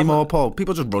park anymore, Paul.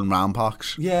 People just run round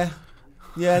parks.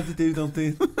 Yeah, they do, don't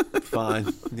they?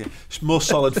 Fine. Yeah. It's more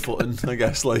solid footing, I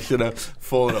guess, like, you know,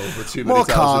 falling over too many more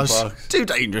times cars, in parks. too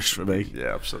dangerous for me.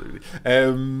 Yeah, absolutely.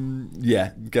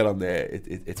 Yeah, get on there.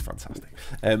 It's fantastic.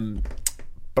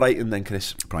 Brighton then,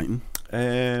 Chris. Brighton.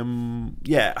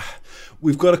 Yeah,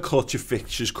 we've got a clutch of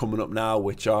fixtures coming up now,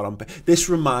 which are on. This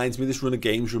run of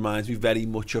games reminds me very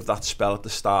much of that spell at the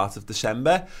start of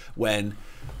December when,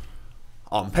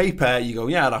 on paper, you go,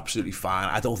 yeah, absolutely fine.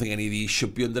 I don't think any of these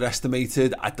should be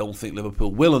underestimated. I don't think Liverpool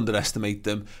will underestimate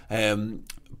them.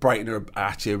 Brighton are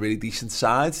actually a really decent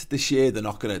side this year. They're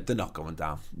not going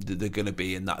down. They're going to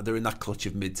be in that. They're in that clutch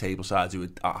of mid-table sides who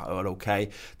are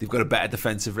okay. They've got a better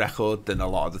defensive record than a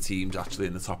lot of the teams actually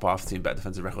in the top half of the team. Better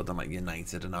defensive record than like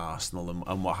United and Arsenal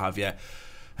and what have you.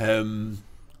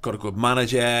 Got a good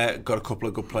manager. Got a couple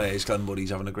of good players. Glenn Murray's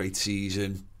having a great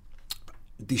season.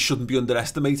 They shouldn't be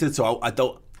underestimated. So I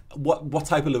don't. What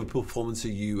type of Liverpool performance are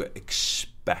you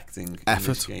expecting in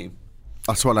this game?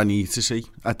 That's what I need to see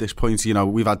at this point. You know,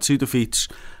 we've had 2 defeats.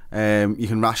 You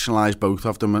can rationalise both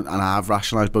of them, and I have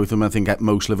rationalised both of them. I think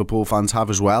most Liverpool fans have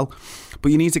as well.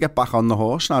 But you need to get back on the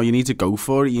horse now. You need to go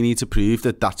for it. You need to prove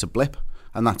that that's a blip.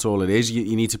 And that's all it is.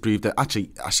 You need to prove that,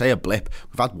 actually, I say a blip,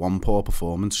 we've had one poor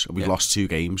performance, we've lost 2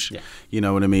 games, you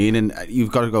know what I mean? And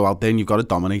you've got to go out there and you've got to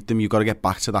dominate them, you've got to get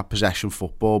back to that possession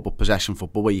football, but possession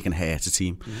football where you can hurt a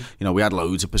team. You know, we had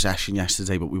loads of possession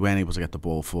yesterday, but we weren't able to get the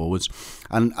ball forwards.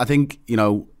 And I think, you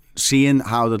know, seeing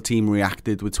how the team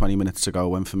reacted with 20 minutes to go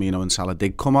when Firmino and Salah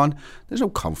did come on, there's no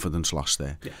confidence lost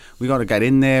there. We got to get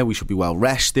in there, we should be well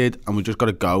rested, and we just got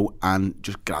to go and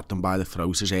just grab them by the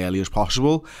throat as early as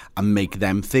possible and make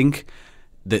them think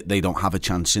that they don't have a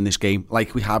chance in this game,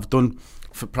 like we have done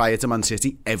prior to Man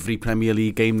City every Premier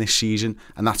League game this season.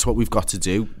 And that's what we've got to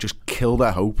do, just kill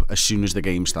their hope as soon as the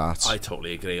game starts. I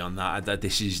totally agree on that.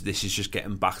 This is just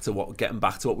getting back to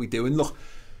what we do. And look,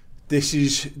 This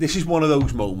is one of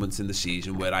those moments in the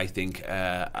season where I think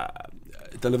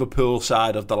the Liverpool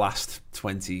side of the last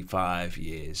 25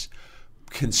 years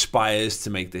conspires to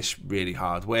make this really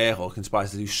hard work, or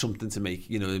conspires to do something to make,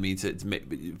 you know what I mean, to make,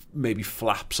 maybe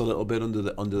flaps a little bit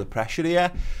under the pressure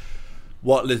here.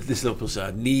 What this Liverpool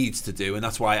side needs to do, and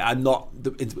that's why I'm not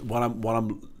what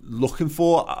I'm looking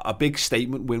for. A big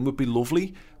statement win would be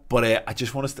lovely. But I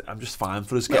just want us. I'm just fine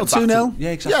for us getting back 2-0.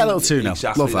 Yeah, exactly. Yeah, a little 2-0.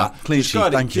 Exactly. Love that. Clean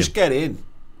sheet. Thank you. Just get in,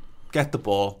 get the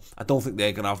ball. I don't think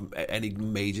they're going to have any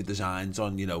major designs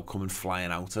on, you know, coming flying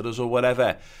out at us or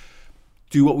whatever.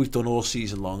 Do what we've done all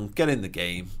season long. Get in the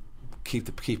game.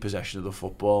 Keep possession of the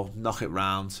football. Knock it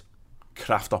round.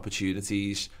 Craft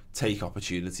opportunities. Take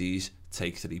opportunities.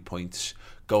 Take 3 points.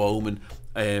 Go home,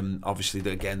 and obviously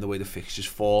the way the fixtures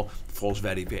falls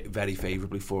very, very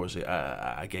favourably for us.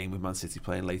 A game with Man City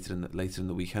playing later in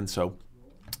the weekend. So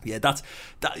Yeah,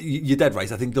 you're dead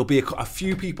right. I think there'll be a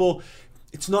few people.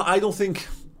 It's not. I don't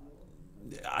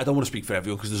want to speak for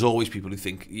everyone, because there's always people who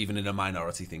think, even in a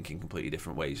minority, think in completely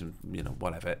different ways, and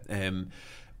whatever.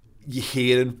 You're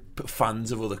hearing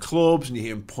fans of other clubs, and you're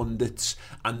hearing pundits,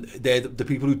 and they're the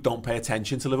people who don't pay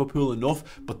attention to Liverpool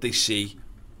enough, but they see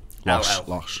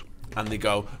loss. And they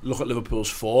go, look at Liverpool's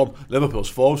form.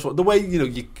 The way,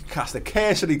 you cast a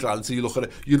cursory glance and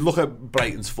you look at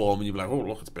Brighton's form and you'd be like, oh,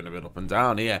 look, it's been a bit up and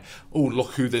down here. Oh,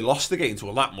 look who they lost against.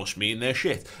 Well, that must mean they're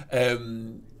shit. We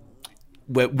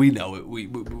know it. We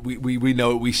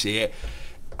know it. We see it.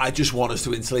 I just want us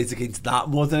to insulate against that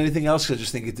more than anything else, because I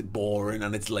just think it's boring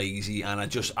and it's lazy, and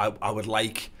I would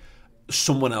like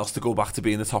someone else to go back to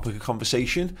being the topic of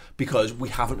conversation, because we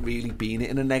haven't really been it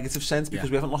in a negative sense, because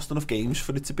we haven't lost enough games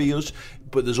for it to be us.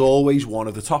 But there's always one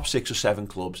of the top 6 or 7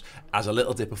 clubs as a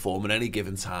little dip of form at any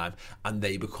given time, and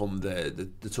they become the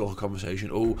talk of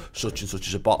conversation. Oh, such and such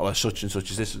is a bottler, such and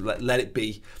such is this. Let it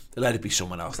be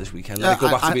someone else this weekend. Let it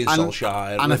go back to being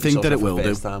Solskjaer. And I think that it will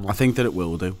do. I think that it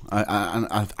will do.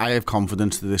 I have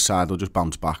confidence that this side will just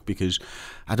bounce back, because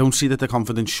I don't see that the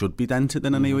confidence should be dented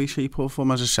in any way, shape or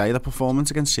form. As I say, the performance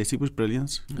against City was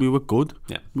brilliant. We were good.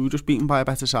 We were just beaten by a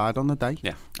better side on the day.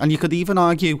 And you could even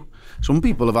argue, some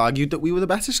people have argued that we were the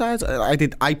better side.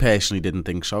 I personally didn't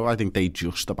think so. I think they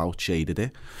just about shaded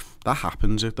it. That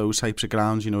happens at those types of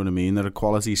grounds, you know what I mean? They're a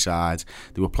quality side.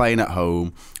 They were playing at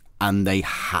home, and they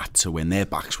had to win. Their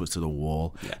backs were to the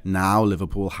wall. Now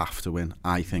Liverpool have to win,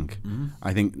 I think.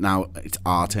 I think now it's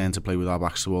our turn to play with our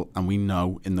backs to the wall, and we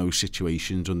know in those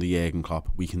situations under Jurgen Klopp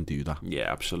we can do that.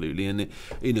 Yeah, absolutely. And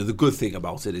the good thing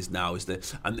about it is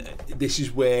that, and this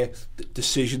is where the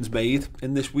decisions made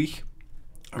in this week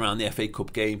around the FA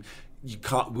Cup game, we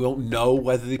won't know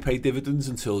whether they pay dividends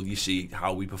until you see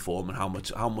how we perform and how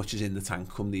much is in the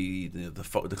tank come the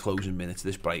closing minutes of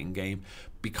this Brighton game.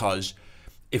 Because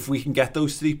if we can get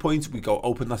those 3 points, we go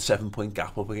open that 7-point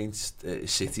gap up against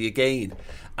City again,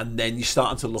 and then you're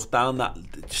starting to look down that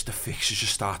just the fixtures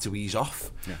just start to ease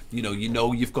off.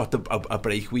 You've got a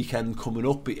break weekend coming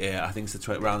up. I think it's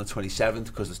around the 27th,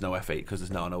 because there's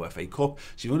now no FA Cup.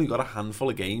 So you've only got a handful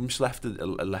of games left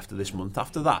of this month.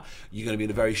 After that, you're going to be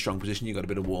in a very strong position. You've got a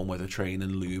bit of warm weather training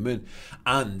looming,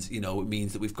 and it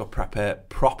means that we've got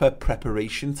proper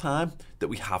preparation time that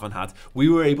we haven't had. We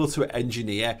were able to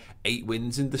engineer 8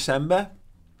 wins in December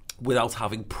without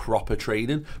having proper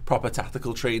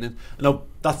tactical training. No,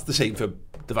 that's the same for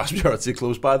the vast majority of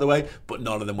clubs, by the way, but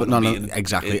none of them would be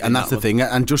exactly. And that's the thing.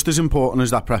 And just as important as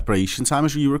that preparation time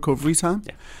is your recovery time.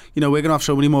 We're going to have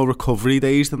so many more recovery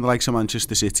days than the likes of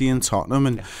Manchester City and Tottenham,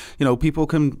 and people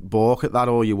can balk at that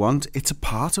all you want. It's a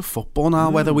part of football now,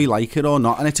 whether we like it or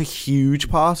not, and it's a huge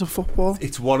part of football.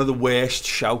 It's one of the worst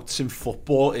shouts in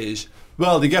football is,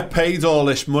 well, they get paid all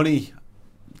this money.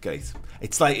 Great.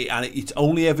 It's like, and it's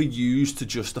only ever used to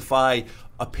justify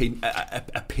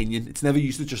opinion. It's never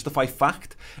used to justify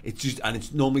fact.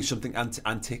 It's normally something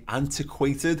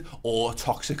antiquated or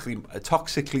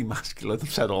toxically masculine. I've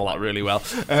said all that really well.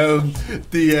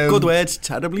 Good words,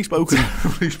 terribly spoken.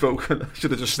 Terribly spoken. I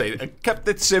should have just said it. Kept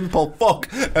it simple. Fuck.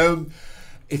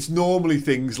 It's normally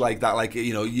things like that, like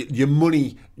your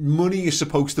money is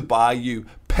supposed to buy you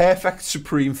perfect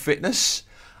supreme fitness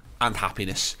and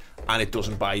happiness. And it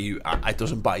doesn't buy you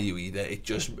either. It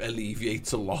just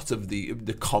alleviates a lot of the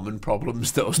common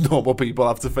problems that us normal people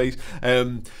have to face.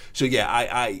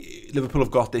 Liverpool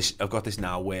have got this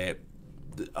now where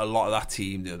a lot of that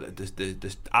team, there's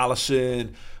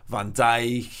Alisson, Van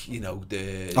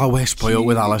Dijk, we're spoiled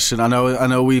with Alisson. I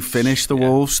know we've finished the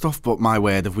Wolves stuff, but my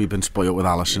word, have we been spoiled with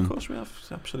Alisson? Of course we have,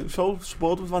 absolutely. So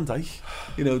spoiled with Van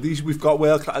Dijk. We've got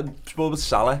spoiled with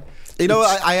Salah.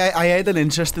 I heard an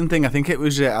interesting thing. I think I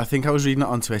was reading it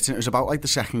on Twitter. It was about like the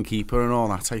second keeper and all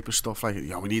that type of stuff. Like,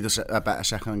 we need a better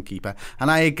second keeper,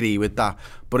 and I agree with that.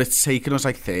 But it's taken us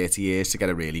like 30 years to get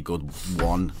a really good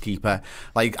one keeper.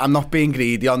 Like, I'm not being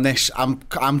greedy on this.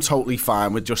 I'm totally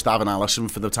fine with just having Alisson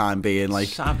for the time being. Like,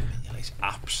 Sam is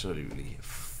absolutely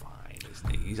fine,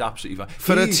 isn't he? He's absolutely fine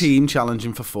for a team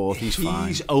challenging for fourth. He's fine.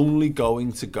 He's only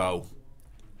going to go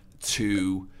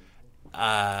to.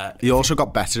 He also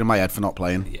got better in my head for not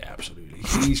playing. Yeah, absolutely.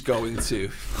 He's going to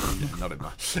not in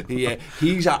that.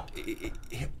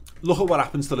 Look at what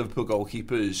happens to Liverpool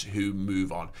goalkeepers who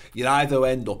move on. You either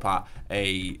end up at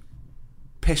a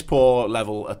piss poor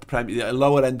level at the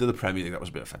lower end of the Premier League. That was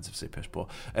a bit offensive to say piss poor.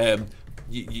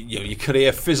 Your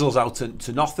career fizzles out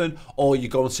to nothing, or you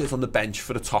go and sit on the bench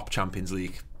for the top Champions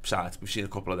League side. We've seen a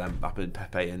couple of them happen.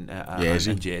 Pepe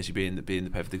and Jersey being the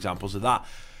perfect examples of that.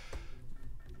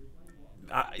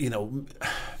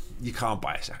 you can't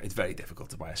buy a second. It's very difficult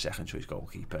to buy a second choice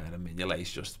goalkeeper, and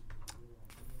Mignolet's just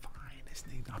fine,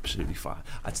 isn't he? Absolutely fine.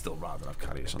 I'd still rather have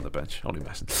Karius on the bench. Only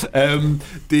messing.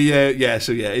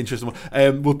 Interesting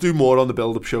one. We'll do more on the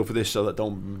build-up show for this, so that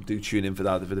don't tune in for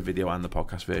that, for the video and the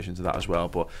podcast versions of that as well.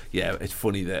 But yeah, it's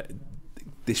funny that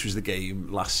this was the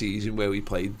game last season where we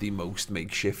played the most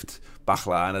makeshift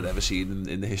backline I'd ever seen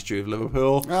in the history of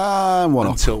Liverpool.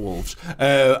 Until Wolves,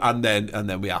 and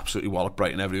then we absolutely walloped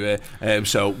Brighton everywhere.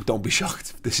 So don't be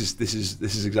shocked. This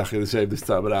is exactly the same this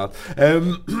time around.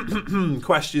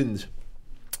 Questions.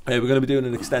 We're going to be doing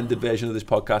an extended version of this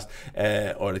podcast,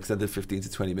 or an extended 15 to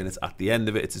 20 minutes at the end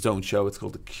of it. It's its own show. It's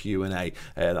called the Q&A.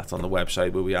 That's on the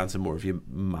website, where we answer more of your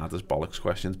mad as bollocks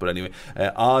questions. But anyway,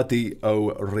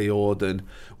 RDO Riordan,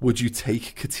 would you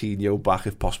take Coutinho back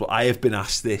if possible? I have been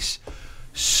asked this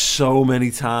so many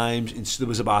times. There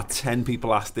was about 10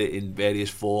 people asked it in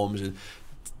various forms and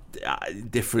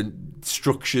different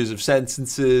structures of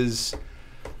sentences.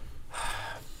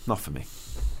 Not for me.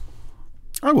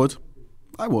 I would.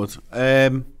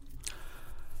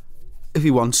 If he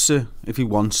wants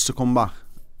to come back,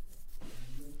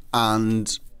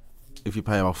 and if you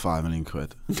pay about £5 million.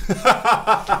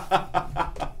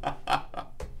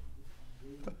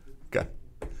 Okay.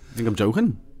 You think I'm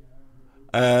joking?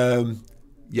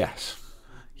 Yes.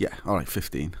 Yeah. All right.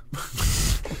 15.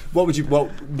 What would you?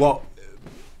 What?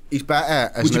 He's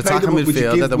better as an attacking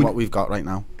midfielder than what we've got right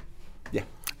now. Yeah.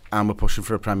 And we're pushing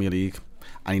for a Premier League,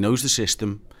 and he knows the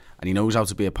system. And he knows how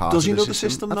to be a part of the system. Does he know the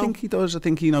system? I think he does. I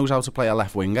think he knows how to play a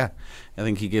left winger. I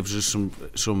think he gives us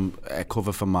some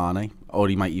cover for Mane, or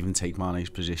he might even take Mane's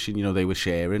position. You know, they were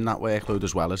sharing that workload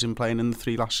as well as him playing in the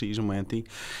 3 last season, weren't they?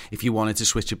 If you wanted to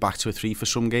switch it back to a 3 for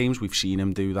some games, we've seen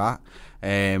him do that.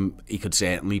 He could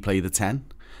certainly play the 10.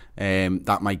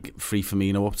 That might free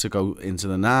Firmino up to go into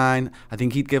the 9. I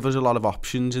think he'd give us a lot of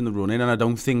options in the running, and I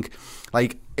don't think,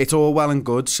 like, it's all well and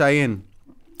good saying,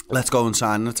 let's go and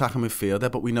sign an attacking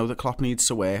midfielder, but we know that Klopp needs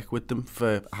to work with them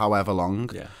for however long.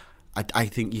 Yeah. I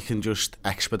think you can just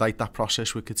expedite that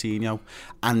process with Coutinho,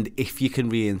 and if you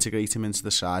can reintegrate him into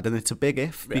the side, and it's a big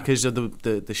if, because of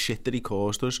the shit that he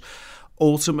caused us.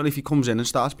 Ultimately, if he comes in and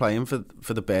starts playing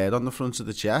for the bird on the front of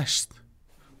the chest,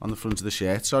 on the front of the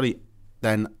shirt,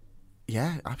 then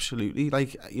yeah, absolutely.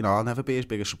 Like, you know, I'll never be as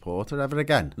big a supporter ever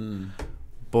again.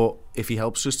 But if he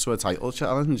helps us to a title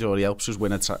challenge, or he helps us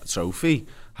win a trophy,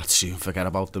 I'd soon forget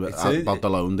about the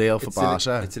loan deal for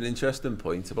Barca. It's an interesting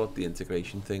point about the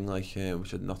integration thing, which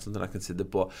is not something I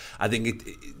considered. But I think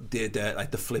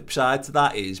the flip side to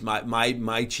that is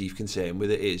my chief concern with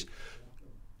it is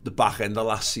the back end of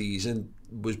last season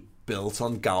was built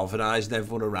on galvanising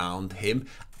everyone around him,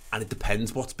 and it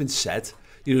depends what's been said.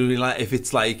 You know what I mean? Like, if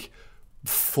it's like,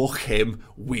 fuck him,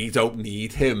 we don't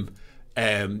need him.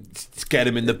 Get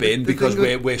him in the bin because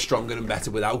we're stronger and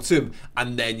better without him,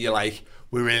 and then you're like,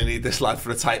 we really need this lad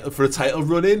for a title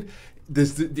run in.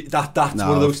 That's one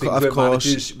of those things where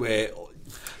managers where.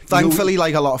 Thankfully,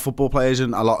 like a lot of football players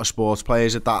and a lot of sports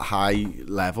players at that high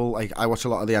level, like I watch a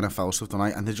lot of the NFL stuff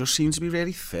tonight, and they just seem to be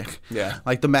really thick. Yeah.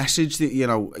 Like the message that, you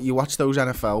know, you watch those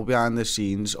NFL behind the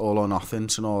scenes, all or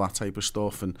nothings and all that type of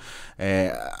stuff, and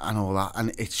all that,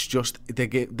 and it's just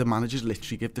the managers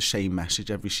literally give the same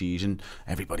message every season.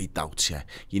 Everybody doubts you.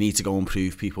 You need to go and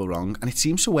prove people wrong, and it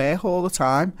seems to work all the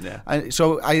time. Yeah. And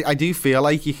so I do feel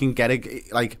like you can get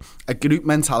a group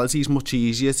mentality is much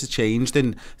easier to change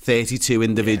than 32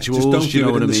 individuals. Just don't do you know do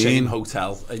it what in I the mean? same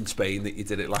hotel in Spain that you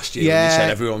did it last year. And you said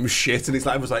everyone was shit, and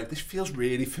I was like, this feels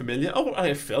really familiar. Oh,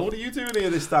 hey, Phil, what are you doing here?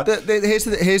 Here's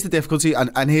the difficulty,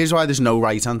 and here's why there's no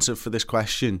right answer for this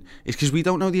question. Is because we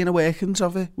don't know the inner workings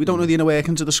of it. We don't know the inner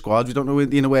workings of the squad. We don't know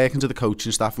the inner workings of the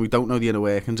coaching staff, and we don't know the inner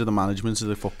workings of the management of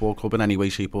the football club in any way,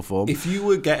 shape, or form. If you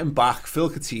were getting back Phil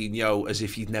Coutinho as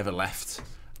if he'd never left,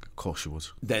 of course you would.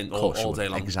 Then all day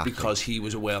long, exactly. Because he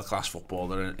was a world-class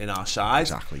footballer in our side.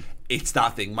 Exactly. It's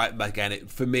that thing. Again,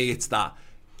 for me, it's that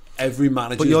every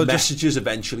manager's messages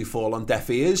eventually fall on deaf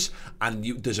ears, and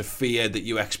there's a fear that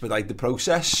you expedite the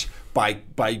process by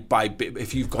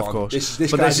if you've gone, this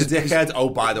guy's a dickhead. Oh,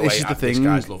 by the way, this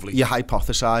guy's lovely. You're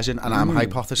hypothesising, and I'm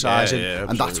hypothesising,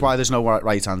 and that's why there's no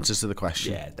right answers to the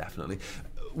question. Yeah, definitely.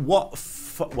 What?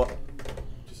 Just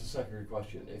a secondary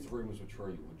question. If rumours were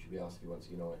true, would you be asked if you went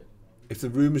to United? If the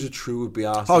rumours are true, would be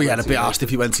asked. Oh yeah, I'd be asked if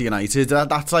he went to United.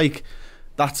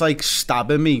 That's like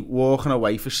stabbing me, walking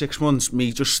away for 6 months,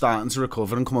 me just starting to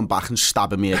recover and coming back and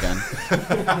stabbing me again.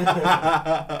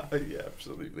 Yeah,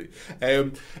 absolutely.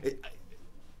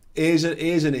 Here's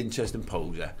an interesting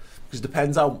poser, because it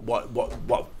depends on what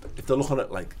if they're looking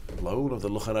at like loan, or if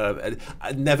they're looking at.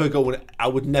 I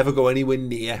would never go anywhere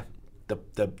near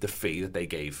the fee that they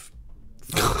gave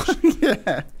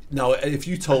Yeah. Now, if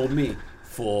you told me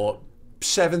for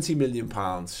 £70 million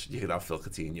you could have Phil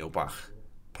Coutinho back,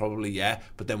 probably yeah.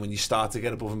 But then when you start to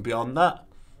get above and beyond that,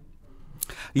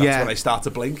 that's when I start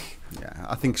to blink. Yeah,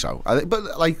 I think so.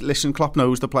 But like, listen, Klopp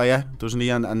knows the player, doesn't he?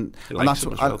 And that's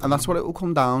what it will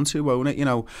come down to, won't it? You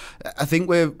know, I think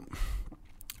we're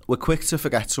quick to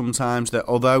forget sometimes that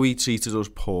although he treated us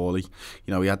poorly,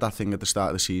 you know, he had that thing at the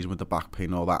start of the season with the back pain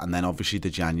and all that, and then obviously the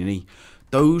January.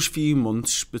 Those few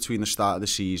months between the start of the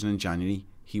season and January,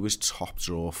 he was top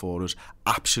draw for us.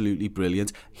 Absolutely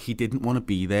brilliant. He didn't want to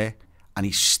be there, and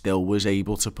he still was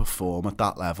able to perform at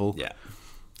that level. Yeah.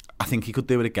 I think he could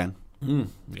do it again.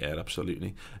 Yeah,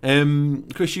 absolutely.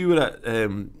 Chris, you were at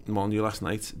Monu last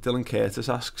night. Dylan Curtis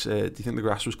asks, do you think the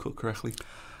grass was cut correctly?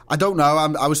 I don't know.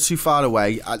 I was too far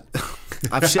away.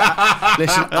 I've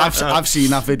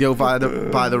seen that video by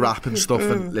the rap and stuff.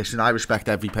 And listen, I respect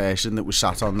every person that was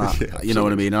sat on that. Yeah, you know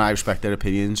what I mean, and I respect their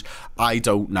opinions. I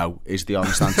don't know is the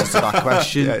honest answer to that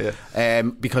question.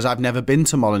 Because I've never been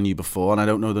to Molineux before, and I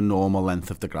don't know the normal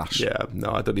length of the grass. Yeah,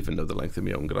 no, I don't even know the length of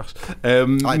my own grass.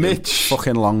 Mitch,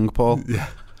 fucking long, Paul. Yeah.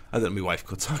 I don't know my wife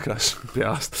cuts that grass, be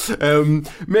asked.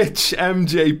 Mitch,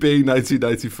 MJB,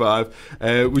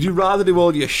 1995. Would you rather do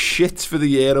all your shits for the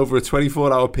year over a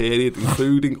 24-hour period,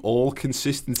 including all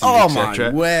consistency,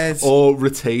 etc., or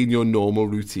retain your normal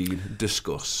routine?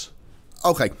 Discuss.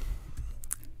 Okay.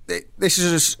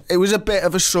 It was a bit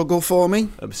of a struggle for me.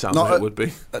 It sounds like it would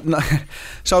be.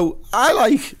 So I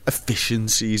like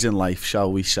efficiencies in life,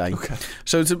 shall we say. Okay.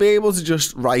 So to be able to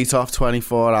just write off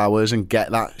 24 hours and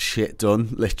get that shit done,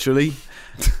 literally,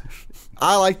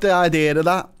 I like the idea of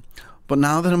that. But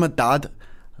now that I'm a dad,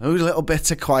 those little bits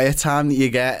of quiet time that you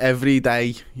get every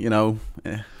day, you know.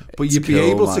 But you'd be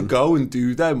able to go and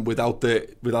do them without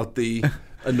the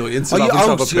annoyance.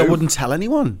 I wouldn't tell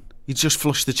anyone. You just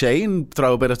flush the chain,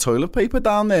 throw a bit of toilet paper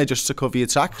down there just to cover your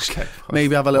tracks. Okay.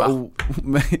 Maybe have a little...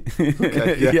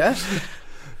 Okay, yeah.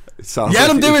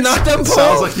 I'm doing that then, Paul.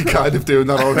 Sounds like you're kind of doing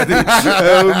that already.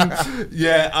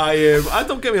 I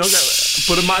don't get me wrong.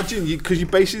 But imagine, because you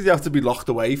basically have to be locked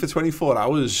away for 24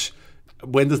 hours.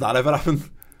 When does that ever happen?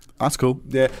 That's cool.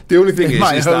 Yeah. The only thing is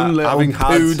that having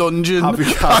had poo dungeon by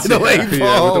the way, with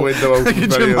the window open.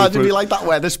 Could you imagine be like that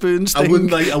Weatherspoons thing? I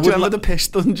wouldn't remember the piss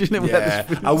dungeon in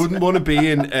Weatherspoons? I wouldn't want to be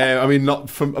in. I mean,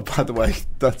 not from. By the way,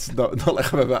 that's not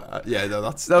like I've ever. Yeah, no,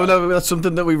 that's that's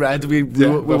something that we read. We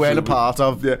weren't a part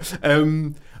of. Yeah.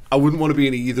 I wouldn't want to be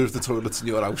in either of the toilets in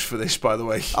your house for this. By the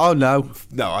way. Oh no.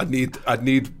 No, I'd need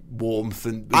warmth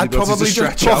and I'd probably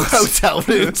just book a hotel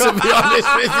room, to be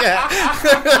honest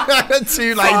with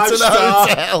you. 2 nights in a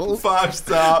hotel.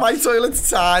 5-star. My toilet's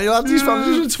tiny. I'll just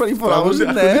probably 24 hours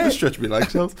in there. I couldn't stretch me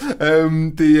legs out.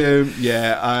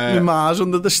 Mars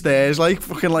under the stairs, like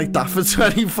fucking like that for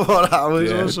 24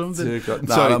 hours or something.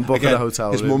 Sorry, I'm booking a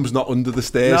hotel room. His mum's not under the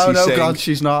stairs. No, God,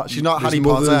 she's not. She's not Harry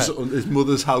Potter. His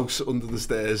mother's house under the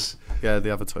stairs. Yeah, they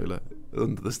have a toilet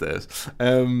under the stairs.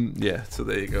 So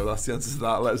there you go. That's the answer to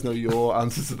that. Let us know your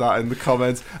answer to that in the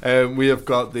comments. We have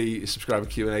got the subscriber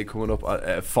Q&A coming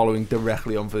up following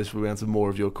directly on this, where we answer more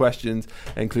of your questions,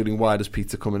 including why does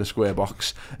pizza come in a square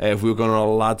box? If we were going on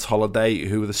a lads holiday,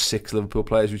 who are the 6 Liverpool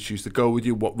players we choose to go with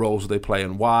you? What roles will they play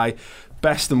and why?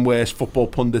 Best and worst football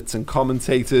pundits and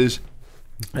commentators.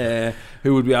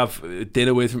 Who would we have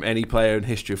dinner with from any player in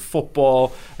history of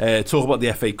football? Talk about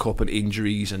the FA Cup and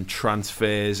injuries and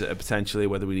transfers, potentially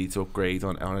whether we need to upgrade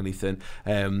on anything.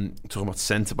 Talking about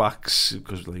centre backs,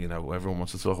 because you know everyone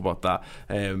wants to talk about that.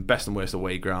 Best and worst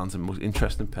away grounds and most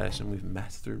interesting person we've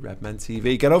met through Redmen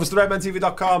TV. Get over to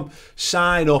redmentv.com,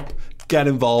 sign up, get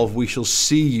involved. We shall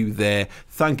see you there.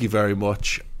 Thank you very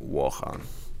much. Walk on.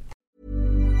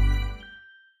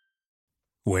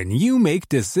 When you make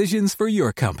decisions for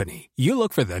your company, you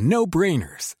look for the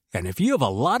no-brainers. And if you have a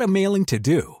lot of mailing to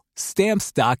do,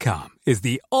 Stamps.com is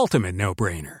the ultimate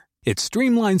no-brainer. It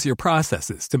streamlines your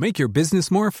processes to make your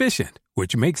business more efficient,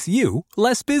 which makes you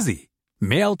less busy.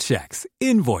 Mail checks,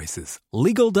 invoices,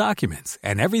 legal documents,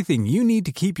 and everything you need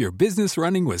to keep your business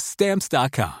running with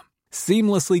Stamps.com.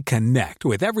 Seamlessly connect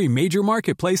with every major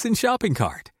marketplace and shopping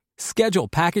cart. Schedule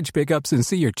package pickups and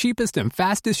see your cheapest and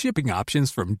fastest shipping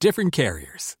options from different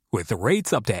carriers. With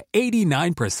rates up to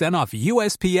 89% off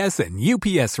USPS and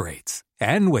UPS rates.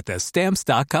 And with the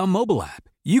Stamps.com mobile app,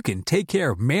 you can take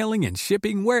care of mailing and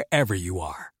shipping wherever you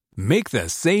are. Make the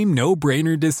same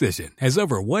no-brainer decision as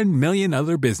over 1 million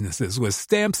other businesses with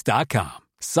Stamps.com.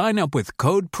 Sign up with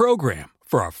code PROGRAM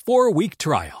for a 4-week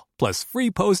trial, plus free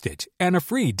postage and a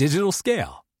free digital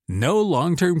scale. No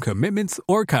long-term commitments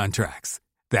or contracts.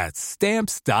 That's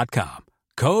Stamps.com.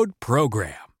 Code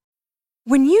PROGRAM.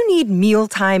 When you need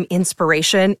mealtime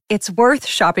inspiration, it's worth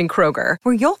shopping Kroger,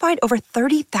 where you'll find over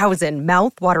 30,000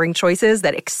 mouth-watering choices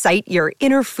that excite your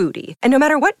inner foodie. And no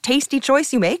matter what tasty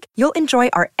choice you make, you'll enjoy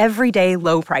our everyday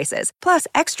low prices, plus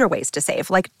extra ways to save,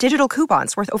 like digital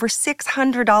coupons worth over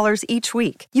 $600 each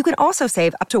week. You can also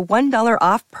save up to $1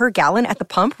 off per gallon at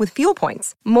the pump with fuel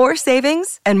points. More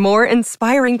savings and more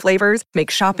inspiring flavors make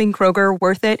shopping Kroger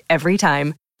worth it every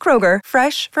time. Kroger,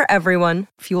 fresh for everyone.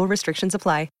 Fuel restrictions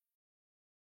apply.